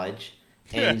his knowledge,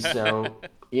 and so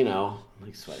I'm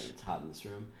like sweating. It's hot in this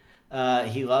room.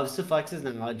 He loves to flex his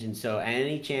knowledge, and so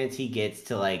any chance he gets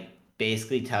to like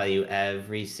basically tell you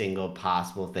every single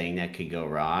possible thing that could go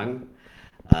wrong,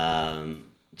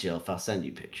 Jill, if I'll send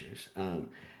you pictures,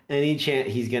 any chance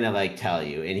he's gonna like tell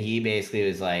you, and he basically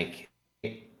was like,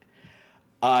 he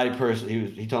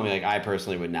told me like I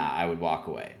personally would not. I would walk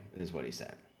away, is what he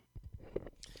said.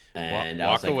 And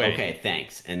I was walk like, away. okay,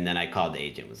 thanks. And then I called the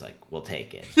agent, was like, we'll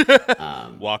take it.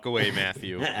 Walk away,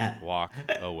 Matthew. Walk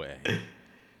away.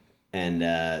 And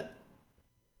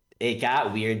it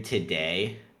got weird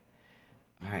today.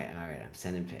 All right. I'm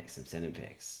sending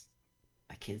pics.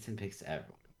 I can't send pics to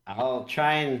everyone. I'll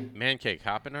try and Man Cake,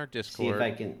 hop in our see if Discord.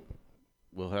 I can.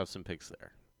 We'll have some pics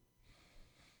there.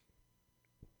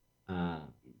 Let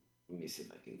me see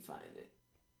if I can find it.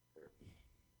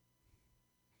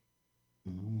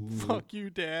 Fuck you,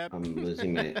 Dad. I'm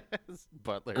losing my.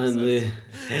 Butler Pretty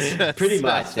says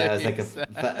much. That was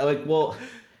like well,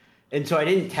 and so I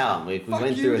didn't tell him. Like we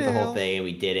went through it the whole thing and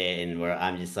we did it, and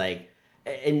I'm just like,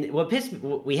 and what pissed me,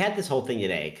 we had this whole thing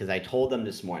today because I told them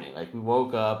this morning. Like we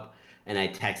woke up and I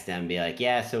texted them, and be like,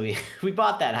 yeah, so we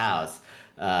bought that house.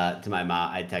 To my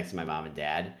mom, I texted my mom and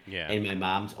dad. Yeah. And my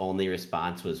mom's only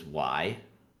response was why.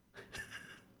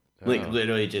 Like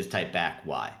literally just type back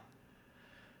why.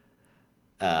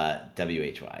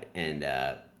 WHY. And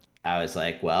I was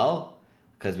like, well,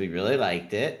 because we really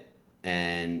liked it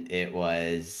and it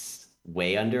was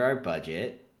way under our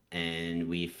budget and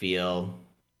we feel,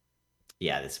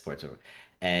 the support's over.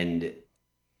 And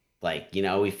like,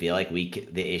 we feel like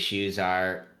the issues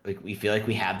are like, we feel like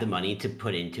we have the money to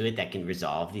put into it that can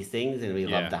resolve these things. And we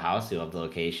Yeah. love the house, we love the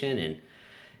location, and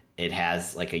it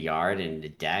has like a yard and a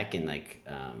deck and like,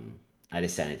 I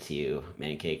just sent it to you,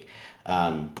 Man Cake.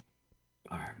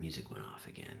 Our music went off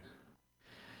again.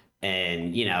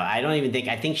 And,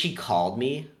 I think she called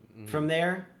me from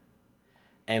there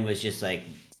and was just like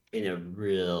in a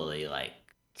really like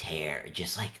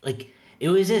just like it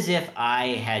was as if I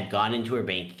had gone into her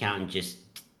bank account and just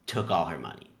took all her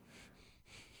money,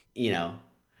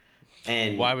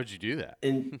 and Why would you do that?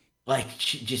 and like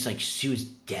she was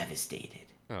devastated.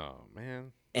 Oh,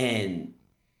 man. And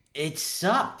it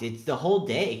sucked. It's the whole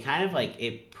day. It kind of like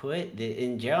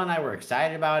and Gerald and I were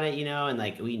excited about it, and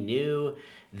like we knew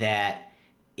that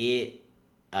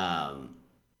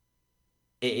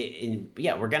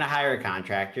we're gonna hire a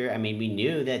contractor. I mean, we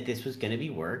knew that this was gonna be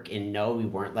work, and no, we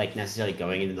weren't like necessarily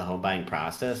going into the home buying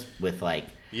process with like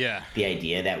Yeah. the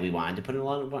idea that we wanted to put in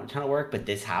a ton of work. But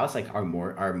this house, like our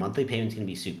monthly payment's gonna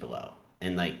be super low,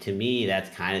 and like to me,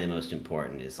 that's kind of the most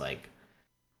important. Is like,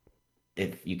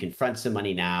 if you can front some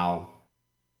money now,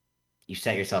 you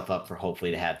set yourself up for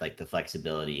hopefully to have like the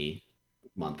flexibility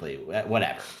monthly,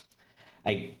 whatever.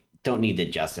 I don't need to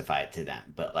justify it to them,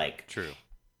 but like True.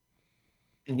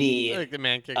 the Like the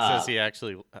Man Cake says he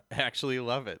actually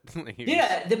love it.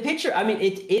 yeah, the picture. I mean,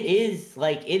 it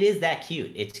is that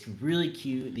cute. It's really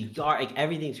cute. The yard, like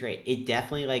everything's great. It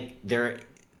definitely like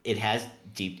it has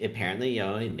deep. Apparently,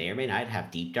 it may or may not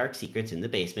have deep dark secrets in the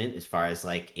basement as far as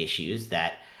like issues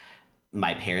that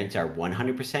my parents are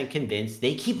 100% convinced.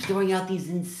 They keep throwing out these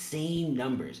insane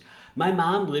numbers. My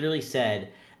mom literally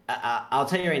said, "I'll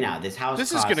tell you right now, this house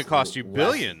This is going to cost you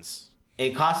billions.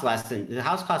 It costs less than the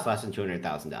house costs less than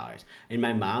 $200,000." And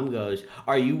my mom goes,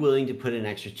 "Are you willing to put an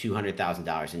extra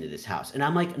 $200,000 into this house?" And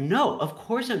I'm like, "No, of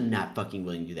course I'm not fucking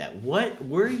willing to do that.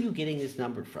 Where are you getting this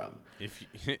number from?" If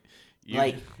you,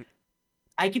 Like,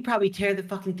 I could probably tear the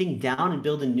fucking thing down and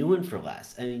build a new one for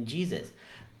less. I mean, Jesus.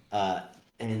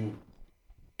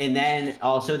 And then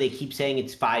also they keep saying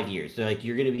it's 5 years. They're like,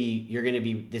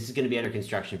 this is gonna be under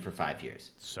construction for 5 years.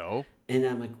 so And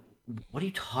I'm like, what are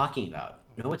you talking about?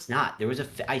 No, it's not.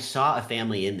 I saw a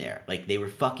family in there. Like, they were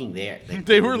fucking there. Like,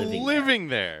 they were living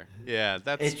there. Yeah,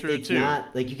 that's it's, true it's too.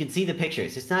 not like you can see the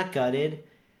pictures. It's not gutted.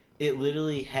 It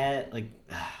literally had like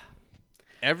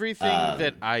Everything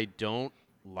that I don't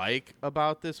like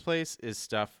about this place is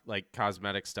stuff like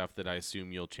cosmetic stuff that I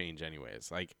assume you'll change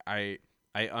anyways. Like I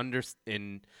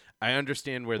understand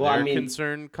where their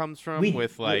concern comes from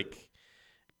with like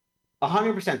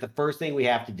 100%. The first thing we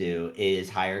have to do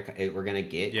is we're gonna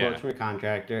get Yeah. quotes from a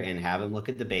contractor and have him look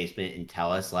at the basement and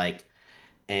tell us like,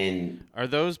 and are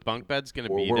those bunk beds going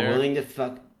to be we're there? willing to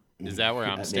fuck. Is that where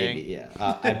I'm staying? Maybe,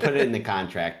 yeah. I put it in the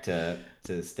contract to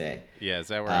stay. Yeah, is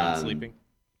that where I'm sleeping?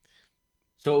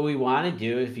 So what we want to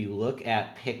do, if you look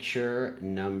at picture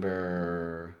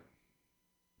number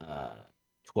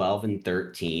 12 and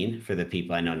 13, for the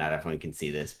people, I know not everyone can see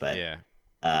this, but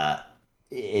Yeah.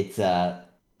 it's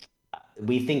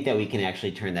we think that we can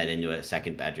actually turn that into a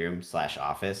second bedroom /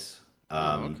 office.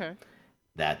 Okay.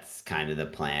 That's kind of the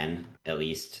plan, at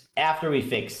least after we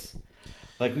fix.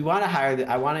 Like, I want to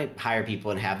hire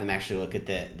people and have them actually look at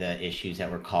the issues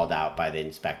that were called out by the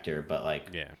inspector. But like,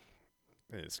 Yeah.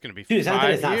 It's going to be dude, it's not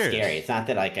that it's 5 not years. scary. It's not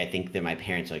that like I think that my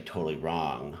parents are like totally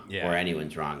wrong Yeah. or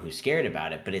anyone's wrong who's scared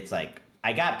about it. But it's like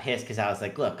I got pissed because I was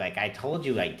like, look, like I told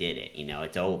you I did it.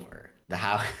 It's over. The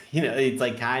how it's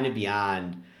like kind of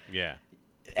beyond. Yeah.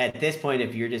 At this point,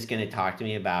 if you're just going to talk to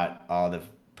me about all the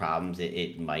problems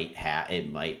it might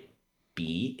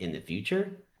be in the future,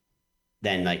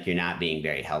 then like you're not being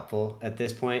very helpful at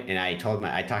this point. And I talked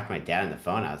to my dad on the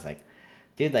phone. I was like,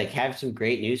 dude, like, have some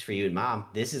great news for you and mom.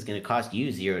 This is going to cost you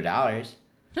 $0.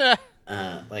 Like, Yeah.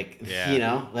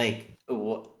 like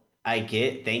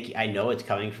thank you. I know it's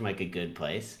coming from like a good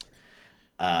place.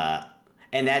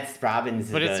 And that's Robin's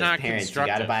But it's not parents. You got to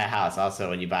constructive. buy a house also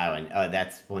when you buy one. Oh,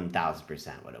 that's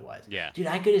 1,000% what it was. Yeah. Dude,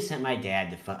 I could have sent my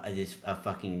dad a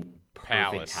fucking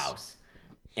perfect Palace. house,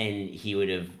 and he would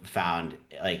have found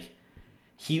like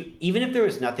even if there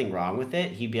was nothing wrong with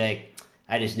it, he'd be like,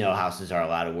 I just know houses are a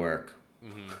lot of work.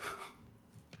 Mm-hmm.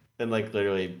 And like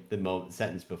literally the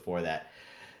sentence before that,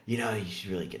 you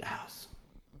should really get a house.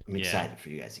 I'm Yeah. excited for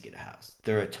you guys to get a house.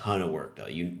 They're a ton of work though.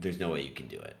 There's no way you can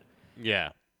do it.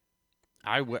 Yeah.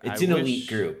 It's an elite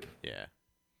group Yeah.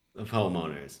 of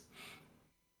homeowners.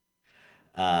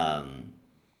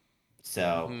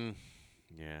 So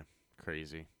Yeah.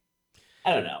 Crazy.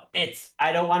 I don't know.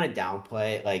 I don't want to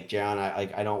downplay like Jaron.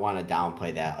 I don't want to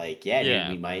downplay that. Like,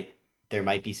 Yeah. dude, there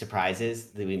might be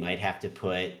surprises that we might have to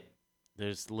put.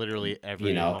 There's literally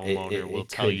every it homeowner will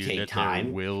tell could you take that time.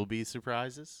 there will be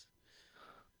surprises.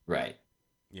 Right.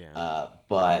 Yeah.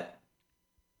 But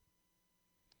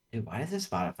dude, why does the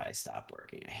Spotify stop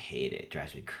working? I hate it. It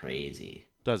drives me crazy.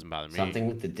 Doesn't bother me. Something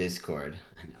with the Discord.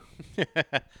 I know.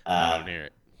 I don't hear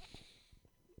it.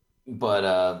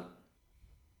 But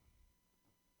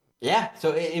yeah.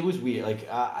 So it was weird. Like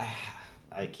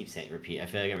I keep saying repeat. I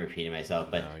feel like I'm repeating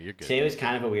myself, but No, you're good. today was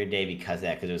kind of a weird day because of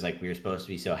that. Because it was like we were supposed to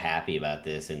be so happy about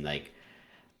this, and like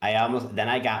I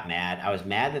got mad. I was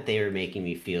mad that they were making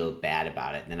me feel bad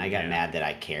about it. And then I got mad that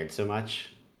I cared so much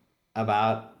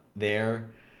about their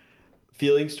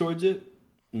feelings towards it.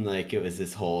 And like it was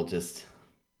this whole just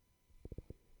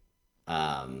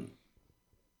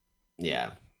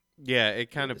yeah. Yeah,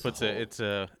 it kind of As a puts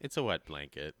whole. it's a wet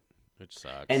blanket, which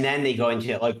sucks. And then they go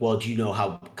into like, well, do you know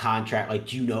how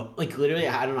do you know, like literally,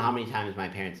 I don't know how many times my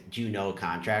parents, do you know a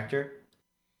contractor?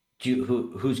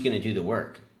 Who's going to do the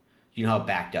work? Do you know how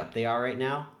backed up they are right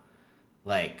now?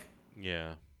 Like,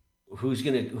 yeah. who's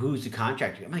the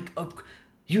contractor? I'm like, oh,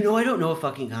 I don't know a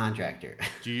fucking contractor.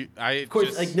 Of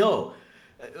course, like, no.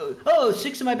 Oh,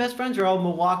 6 of my best friends are all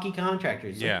Milwaukee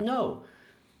contractors. Yeah. Like, no.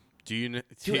 Do you know?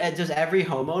 Does every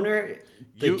homeowner,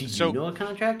 do you know a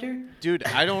contractor? Dude,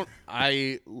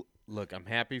 look, I'm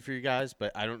happy for you guys,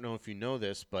 but I don't know if you know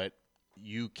this, but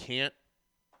you can't,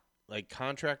 like,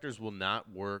 contractors will not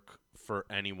work for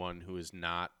anyone who is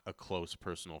not a close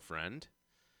personal friend.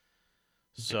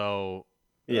 So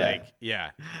Yeah, Like,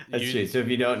 yeah. that's true. So if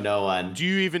you don't know one, Do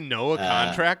you even know a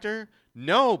contractor?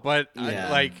 No, but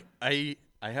yeah. I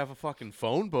have a fucking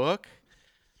phone book.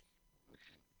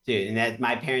 Dude, and that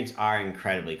my parents are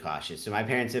incredibly cautious. So my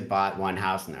parents have bought one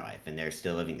house in their life, and they're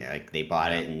still living there. Like they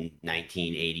bought Yeah. it in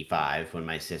 1985 when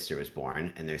my sister was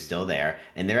born, and they're still there.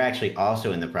 And they're actually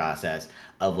also in the process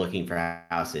of looking for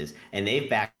houses, and they've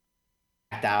backed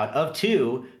out of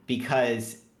two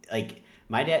because like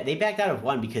my dad, they backed out of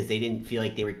one because they didn't feel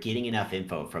like they were getting enough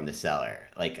info from the seller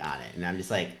like on it. And I'm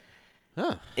just like,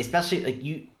 Huh. especially like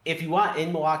you if you want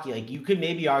in Milwaukee, like you could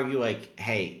maybe argue like,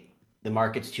 hey, the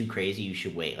market's too crazy, you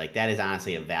should wait. Like that is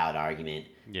honestly a valid argument.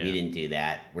 Yeah. We didn't do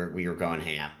that. We were going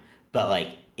ham. But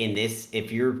like in this,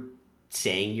 if you're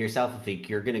saying to yourself, if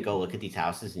you're gonna go look at these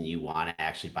houses and you want to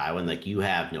actually buy one, like you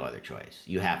have no other choice.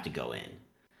 You have to go in.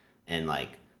 And like,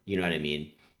 you know what I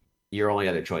mean? Your only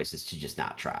other choice is to just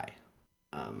not try.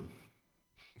 Um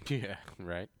Yeah,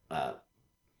 right. uh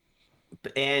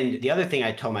and the other thing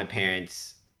I told my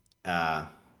parents, uh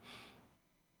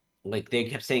like they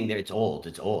kept saying that it's old,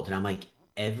 and I'm like,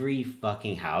 every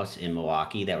fucking house in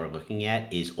Milwaukee that we're looking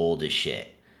at is old as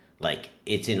shit. Like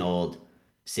it's an old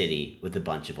city with a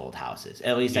bunch of old houses.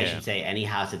 At least I Yeah. should say any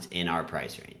house that's in our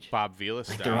price range. Bob Vila Like,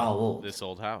 style. they're all old. This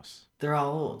old house. They're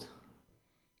all old.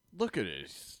 Look at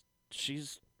it.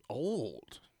 She's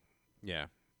old. Yeah.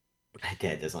 My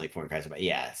dad doesn't like foreign cars, but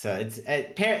yeah. So it's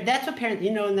that's what parents,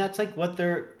 and that's like what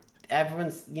they're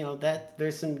everyone's, that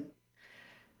there's some.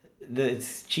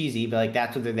 It's cheesy, but like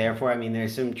that's what they're there for. I mean,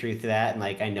 there's some truth to that, and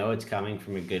like I know it's coming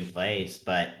from a good place,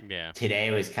 but Yeah. today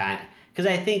was kind of because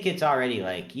I think it's already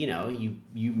like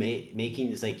making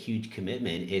this like huge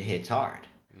commitment. It hits hard,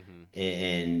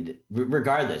 and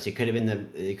regardless, it could have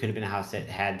been a house that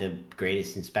had the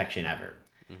greatest inspection ever.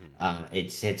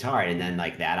 It's hard, and then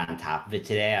like that on top of it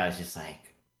today, I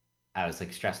was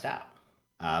like stressed out.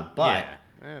 But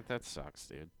that sucks,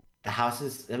 dude. the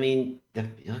houses, I mean,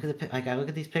 you look at I look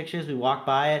at these pictures, we walk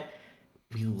by it,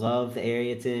 we love the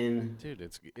area it's in. Dude,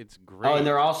 it's great. Oh, and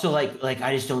they're also like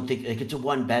I just don't think like it's a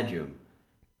 1 bedroom,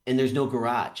 and there's no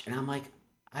garage, and I'm like,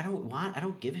 I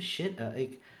don't give a shit.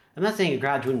 Like, I'm not saying a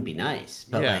garage wouldn't be nice,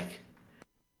 but Yeah. like,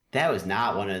 that was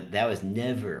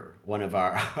never one of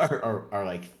our our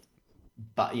like,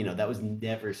 but that was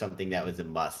never something that was a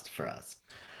must for us.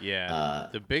 Yeah.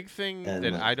 The big thing and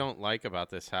that like- I don't like about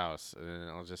this house, and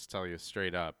I'll just tell you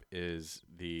straight up, is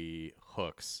the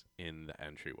hooks in the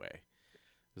entryway.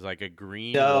 There's like a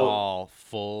green So- wall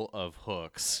full of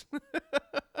hooks.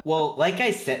 Well, like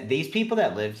I said, these people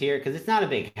that lived here, because it's not a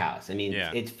big house. I mean,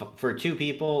 Yeah. it's for 2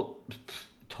 people,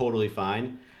 totally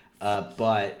fine.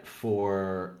 But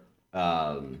for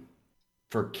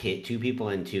 2 people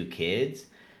and 2 kids,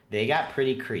 they got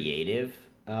pretty creative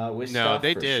with No, stuff.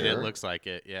 they for did. It sure, looks like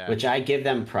it. Yeah. which I give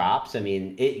them props. I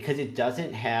mean, because it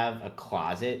doesn't have a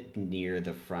closet near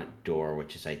the front door,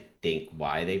 which is I think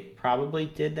why they probably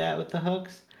did that with the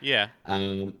hooks. Yeah.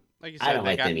 Um, Like you said, I don't they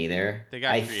like got, them either. they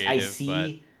got I creative,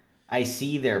 see. I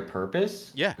see their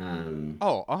purpose. Yeah. Um,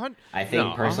 Oh, I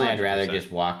think personally, I'd rather 100%.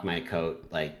 just walk my coat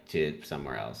like to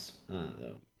somewhere else.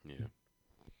 Though. Yeah.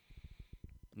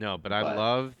 No, but I But-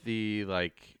 love the Love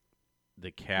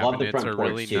the cabinets front are porch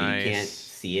really too. nice. You can't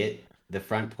see it. The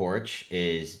front porch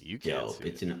is You can't dope. see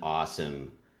It's an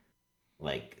awesome,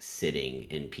 like sitting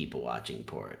and people watching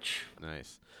porch.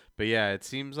 Nice. But yeah, it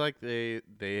seems like they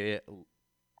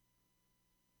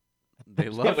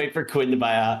Can't love wait for Quinn to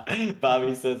buy a house.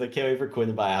 Bobby says, I can't wait for Quinn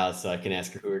to buy a house so I can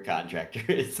ask her who her contractor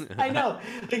is. I know.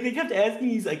 Like they kept asking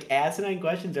these like asinine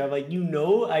questions. I'm like,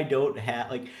 I don't have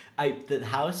like the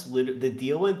house the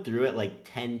deal went through at like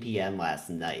 10 p.m. last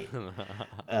night.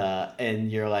 And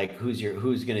you're like,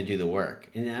 who's gonna do the work?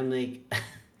 And I'm like,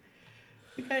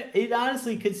 it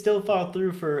honestly could still fall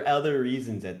through for other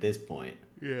reasons at this point.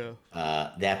 Yeah.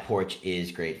 That porch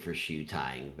is great for shoe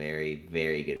tying. Very,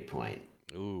 very good point.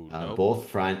 Ooh, nope. Both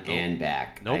front and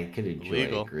back. Nope. I could enjoy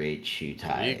Illegal. a great shoe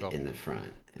tie Illegal. in the front.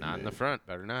 Not in the front,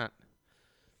 better not.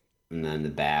 And then the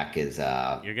back is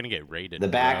You're gonna get raided. the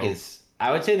back bro. is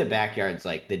I would say the backyard's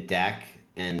like the deck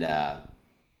and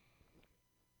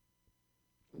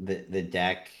the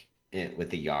deck with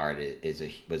the yard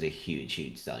was a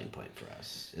huge selling point for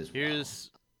us as well. Here's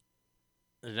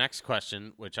the next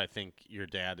question, which I think your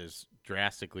dad is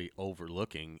drastically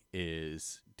overlooking,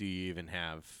 is do you even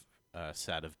have a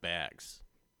set of bags?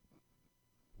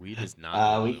 Weed is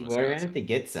not. we're illegal in gonna have Wisconsin. to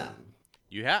get some.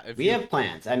 You have. If We you, have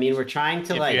plans. I mean, we're trying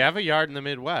to if like you have a yard in the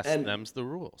Midwest, and- them's the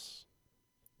rules.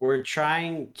 we're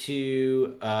trying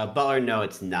to Butler. No,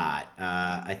 it's not.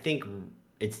 I think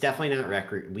it's definitely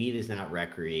not weed is not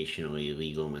recreationally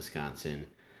legal in Wisconsin.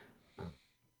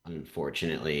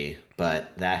 unfortunately.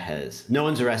 But no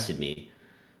one's arrested me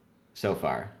so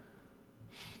far.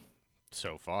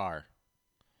 So far.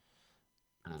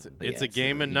 But It's yeah, a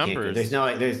game of you can't go- numbers.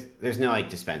 There's no like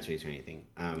dispensaries or anything.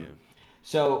 Yeah.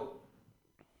 So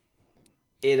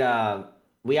it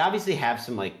we obviously have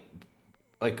some like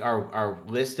our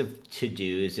list of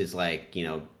to-dos is like,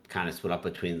 kind of split up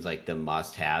between like the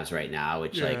must-haves right now,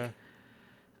 which like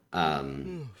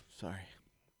Sorry.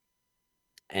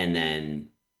 and then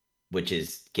which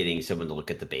is getting someone to look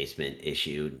at the basement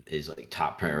issue is like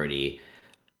top priority.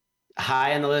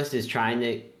 High on the list is trying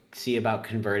to see about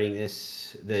converting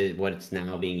what's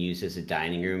now being used as a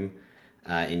dining room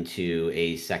into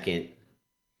a second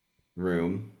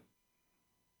room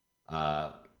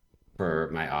for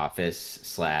my office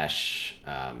slash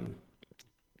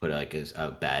put like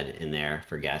a bed in there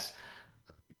for guests.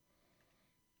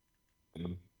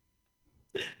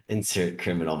 Insert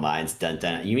Criminal Minds. Dun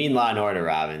dun. You mean Law and Order,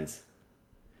 Robbins?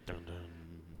 Dun, dun.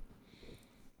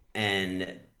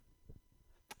 And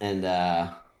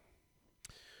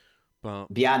Bum,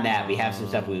 beyond that, we have some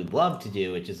stuff we would love to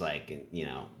do, which is like,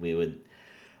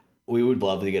 we would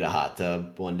love to get a hot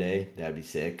tub one day. That'd be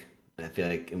sick. I feel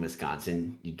like in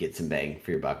Wisconsin, you'd get some bang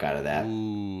for your buck out of that.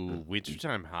 Ooh,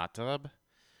 wintertime hot tub?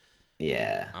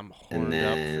 Yeah. I'm horned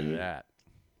up for that.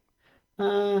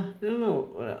 I don't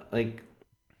know. Like,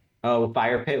 a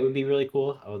fire pit would be really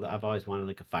cool. I've always wanted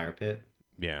like a fire pit.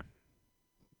 Yeah.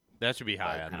 That should be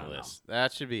high I on don't the know. list.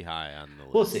 That should be high on the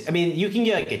list. We'll see. I mean, you can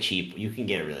get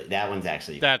like that one's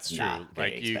actually That's not true.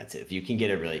 very Like, expensive. You can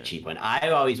get a really cheap one. I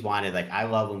always wanted, like, I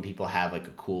love when people have like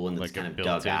a cool one that's Like a kind of dug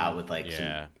built-in- out with like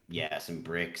yeah. some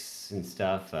bricks and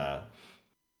stuff.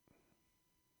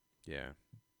 Yeah.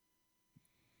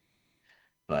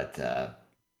 But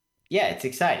yeah, it's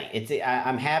exciting.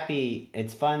 I'm happy.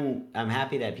 It's fun. I'm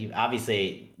happy that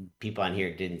people on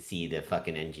here didn't see the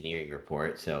fucking engineering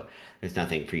report, so there's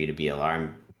nothing for you to be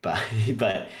alarmed by.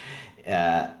 But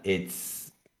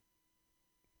it's,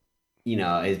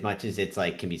 as much as it's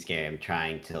like can be scary, I'm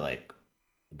trying to like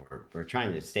we're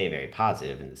trying to stay very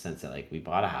positive in the sense that like we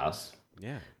bought a house.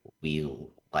 Yeah. We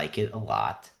like it a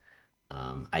lot.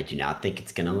 I do not think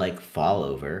it's gonna like fall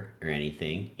over or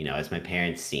anything, as my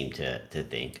parents seem to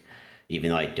think, even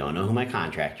though I don't know who my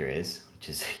contractor is, which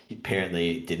is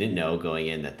apparently didn't know going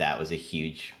in that was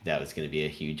going to be a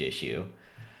huge issue.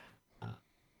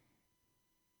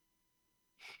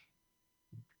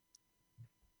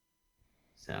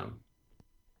 So,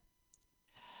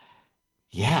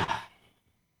 yeah,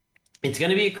 it's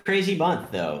gonna be a crazy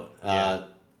month though. Yeah.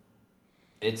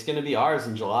 It's gonna be ours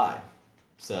in July,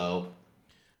 so.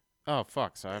 Oh,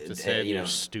 fuck. So I have to stay in you your know,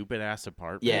 stupid ass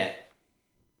apartment? Yeah.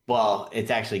 Well,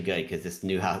 it's actually good because this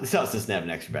house doesn't have an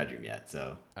extra bedroom yet,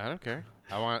 so. I don't care.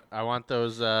 I want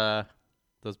those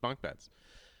bunk beds.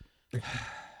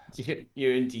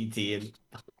 You're in DT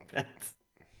and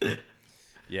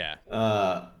Yeah.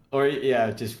 or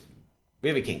yeah, just we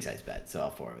have a king size bed, so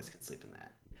all four of us can sleep in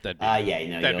that. That'd be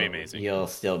That'd be amazing. We'll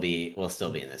still be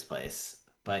in this place,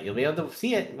 but you'll be able to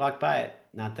see it, walk by it.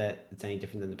 Not that it's any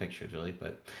different than the pictures, really,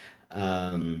 but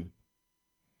No,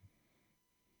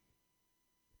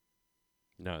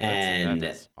 and-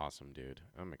 that's awesome, dude.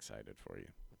 I'm excited for you.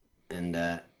 and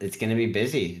it's gonna be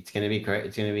busy. It's gonna be great.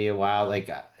 It's gonna be a while. Like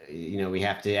we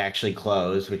have to actually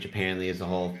close, which apparently is the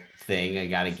whole thing. I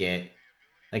gotta get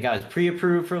like I was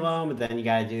pre-approved for loan, but then you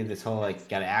gotta do this whole like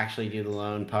gotta actually do the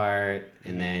loan part,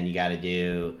 and then you gotta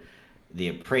do the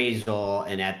appraisal.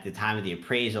 And at the time of the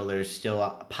appraisal, there's still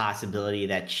a possibility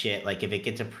that shit like if it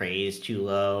gets appraised too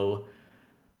low,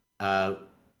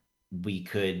 we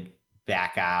could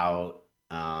back out.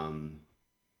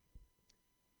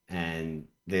 And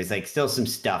there's like still some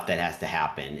stuff that has to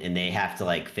happen, and they have to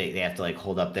like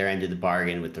hold up their end of the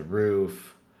bargain with the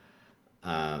roof,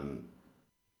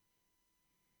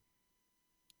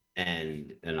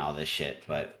 and all this shit.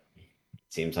 But it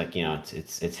seems like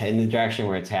it's heading in the direction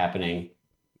where it's happening.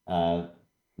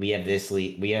 We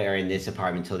are in this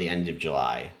apartment until the end of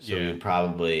July, so Yeah. we'd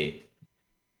probably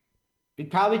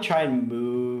try and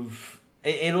move.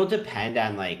 It'll depend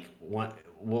on like what.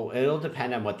 Well, it'll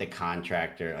depend on what the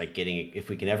contractor like getting if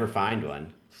we can ever find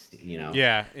one.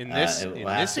 Yeah, in this we'll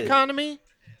have to- economy?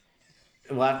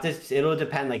 We'll have to. It'll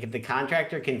depend. Like if the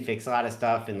contractor can fix a lot of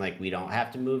stuff and like we don't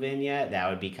have to move in yet, that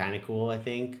would be kind of cool. I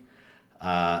think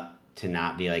to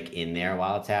not be like in there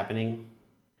while it's happening.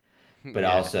 But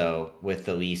Yeah. also with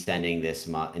the lease ending this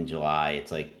month in July,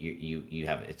 it's like you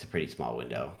have it's a pretty small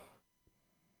window.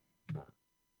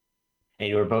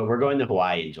 And we're going to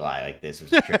Hawaii in July. Like this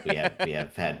was a trip we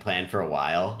have had planned for a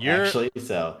while, actually.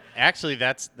 So Actually,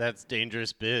 that's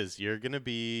dangerous biz. You're gonna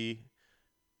be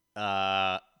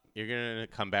You're gonna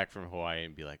come back from Hawaii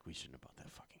and be like, we shouldn't have bought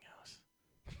that fucking house.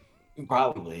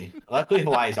 Probably. Luckily,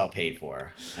 Hawaii's all paid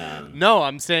for. No,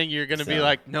 I'm saying you're gonna be so-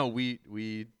 like, no, we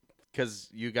because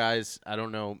you guys, I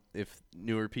don't know if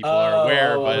newer people are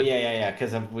aware, but yeah.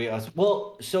 Because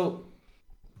so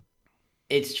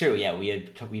it's true. Yeah,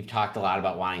 we've talked a lot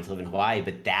about wanting to live in Hawaii,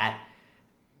 but that,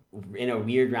 in a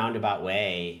weird roundabout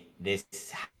way, this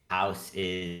house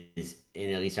is,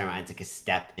 in at least our minds, like a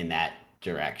step in that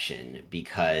direction,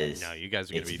 because no, you guys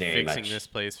are gonna it's be very fixing much this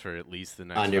place for at least the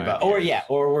next under, 5 or years.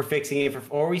 or we're fixing it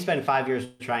or we spend 5 years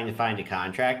trying to find a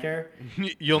contractor.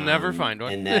 You'll never find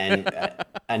one. And then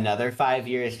another 5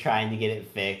 years trying to get it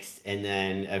fixed, and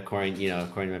then according to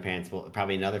my parents,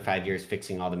 probably another 5 years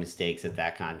fixing all the mistakes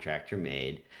that contractor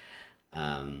made.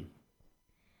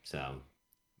 So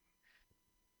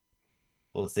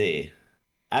we'll see.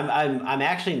 I'm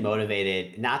actually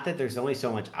motivated. Not that there's only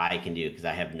so much I can do, because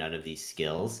I have none of these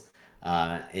skills.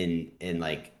 In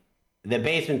like the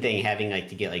basement thing, having like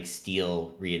to get like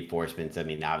steel reinforcements. I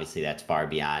mean, obviously that's far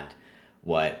beyond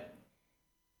what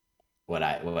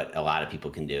a lot of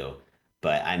people can do.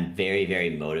 But I'm very,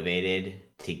 very motivated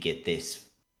to get this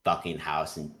fucking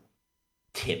house in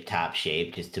tip-top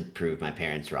shape, just to prove my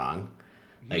parents wrong.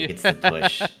 Like, it's the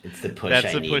push. It's the push That's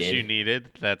I the needed. push you needed.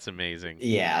 That's amazing.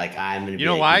 Yeah, like I'm gonna. You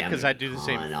know why? 'Cause I do the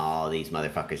same- pawn all these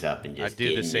motherfuckers up and just I do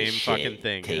the getting same this fucking shit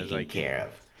thing. I was taken like, care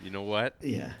of. You know what?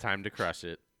 Yeah. Time to crush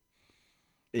it.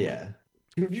 Yeah.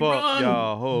 Fuck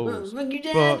y'all hoes. Fuck you,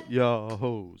 Dad. Fuck y'all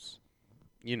hoes.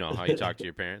 You know how you talk to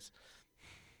your parents.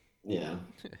 Yeah.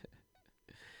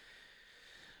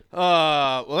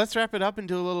 Well, let's wrap it up and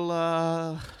do a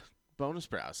little bonus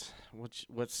browse.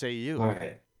 What say you? All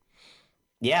right.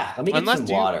 Yeah. Let me get Unless some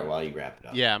do you- water while you wrap it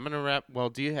up. Yeah, I'm gonna wrap. Well,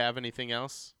 do you have anything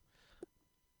else?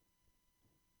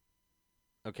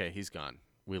 Okay, he's gone.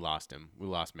 We lost him. We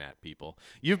lost Matt, people.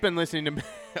 You've been listening to...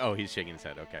 Oh, he's shaking his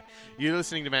head. Okay. You're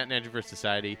listening to Matt and Andrew vs.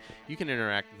 Society. You can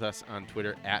interact with us on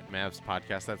Twitter at Mavs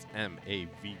Podcast. That's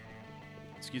M-A-V...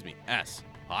 Excuse me, S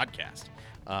Podcast.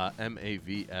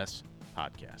 M-A-V-S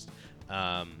Podcast.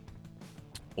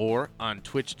 Or on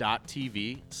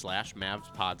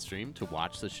twitch.tv/MavsPodstream to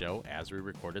watch the show as we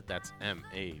record it. That's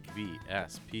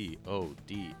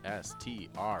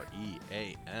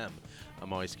MAVSPODSTREAM.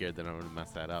 I'm always scared that I'm going to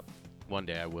mess that up. One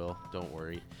day I will. Don't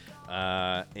worry.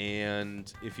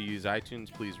 And if you use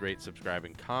iTunes, please rate, subscribe,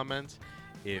 and comment.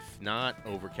 If not,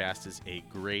 Overcast is a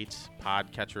great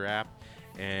podcatcher app.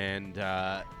 And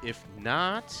if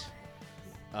not,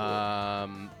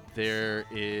 there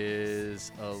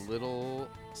is a little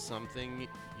something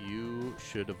you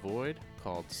should avoid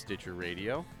called Stitcher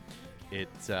Radio. It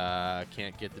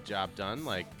can't get the job done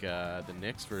like the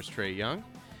Knicks versus Trae Young.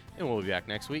 And we'll be back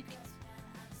next week.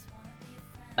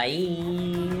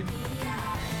 Bye.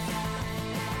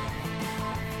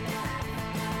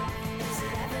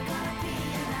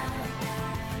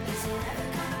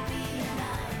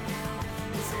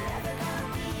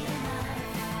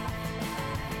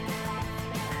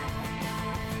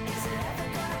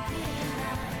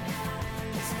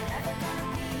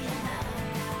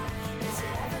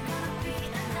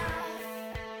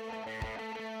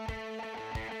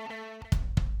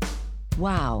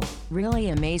 Wow, really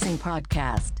amazing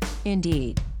podcast.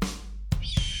 Indeed.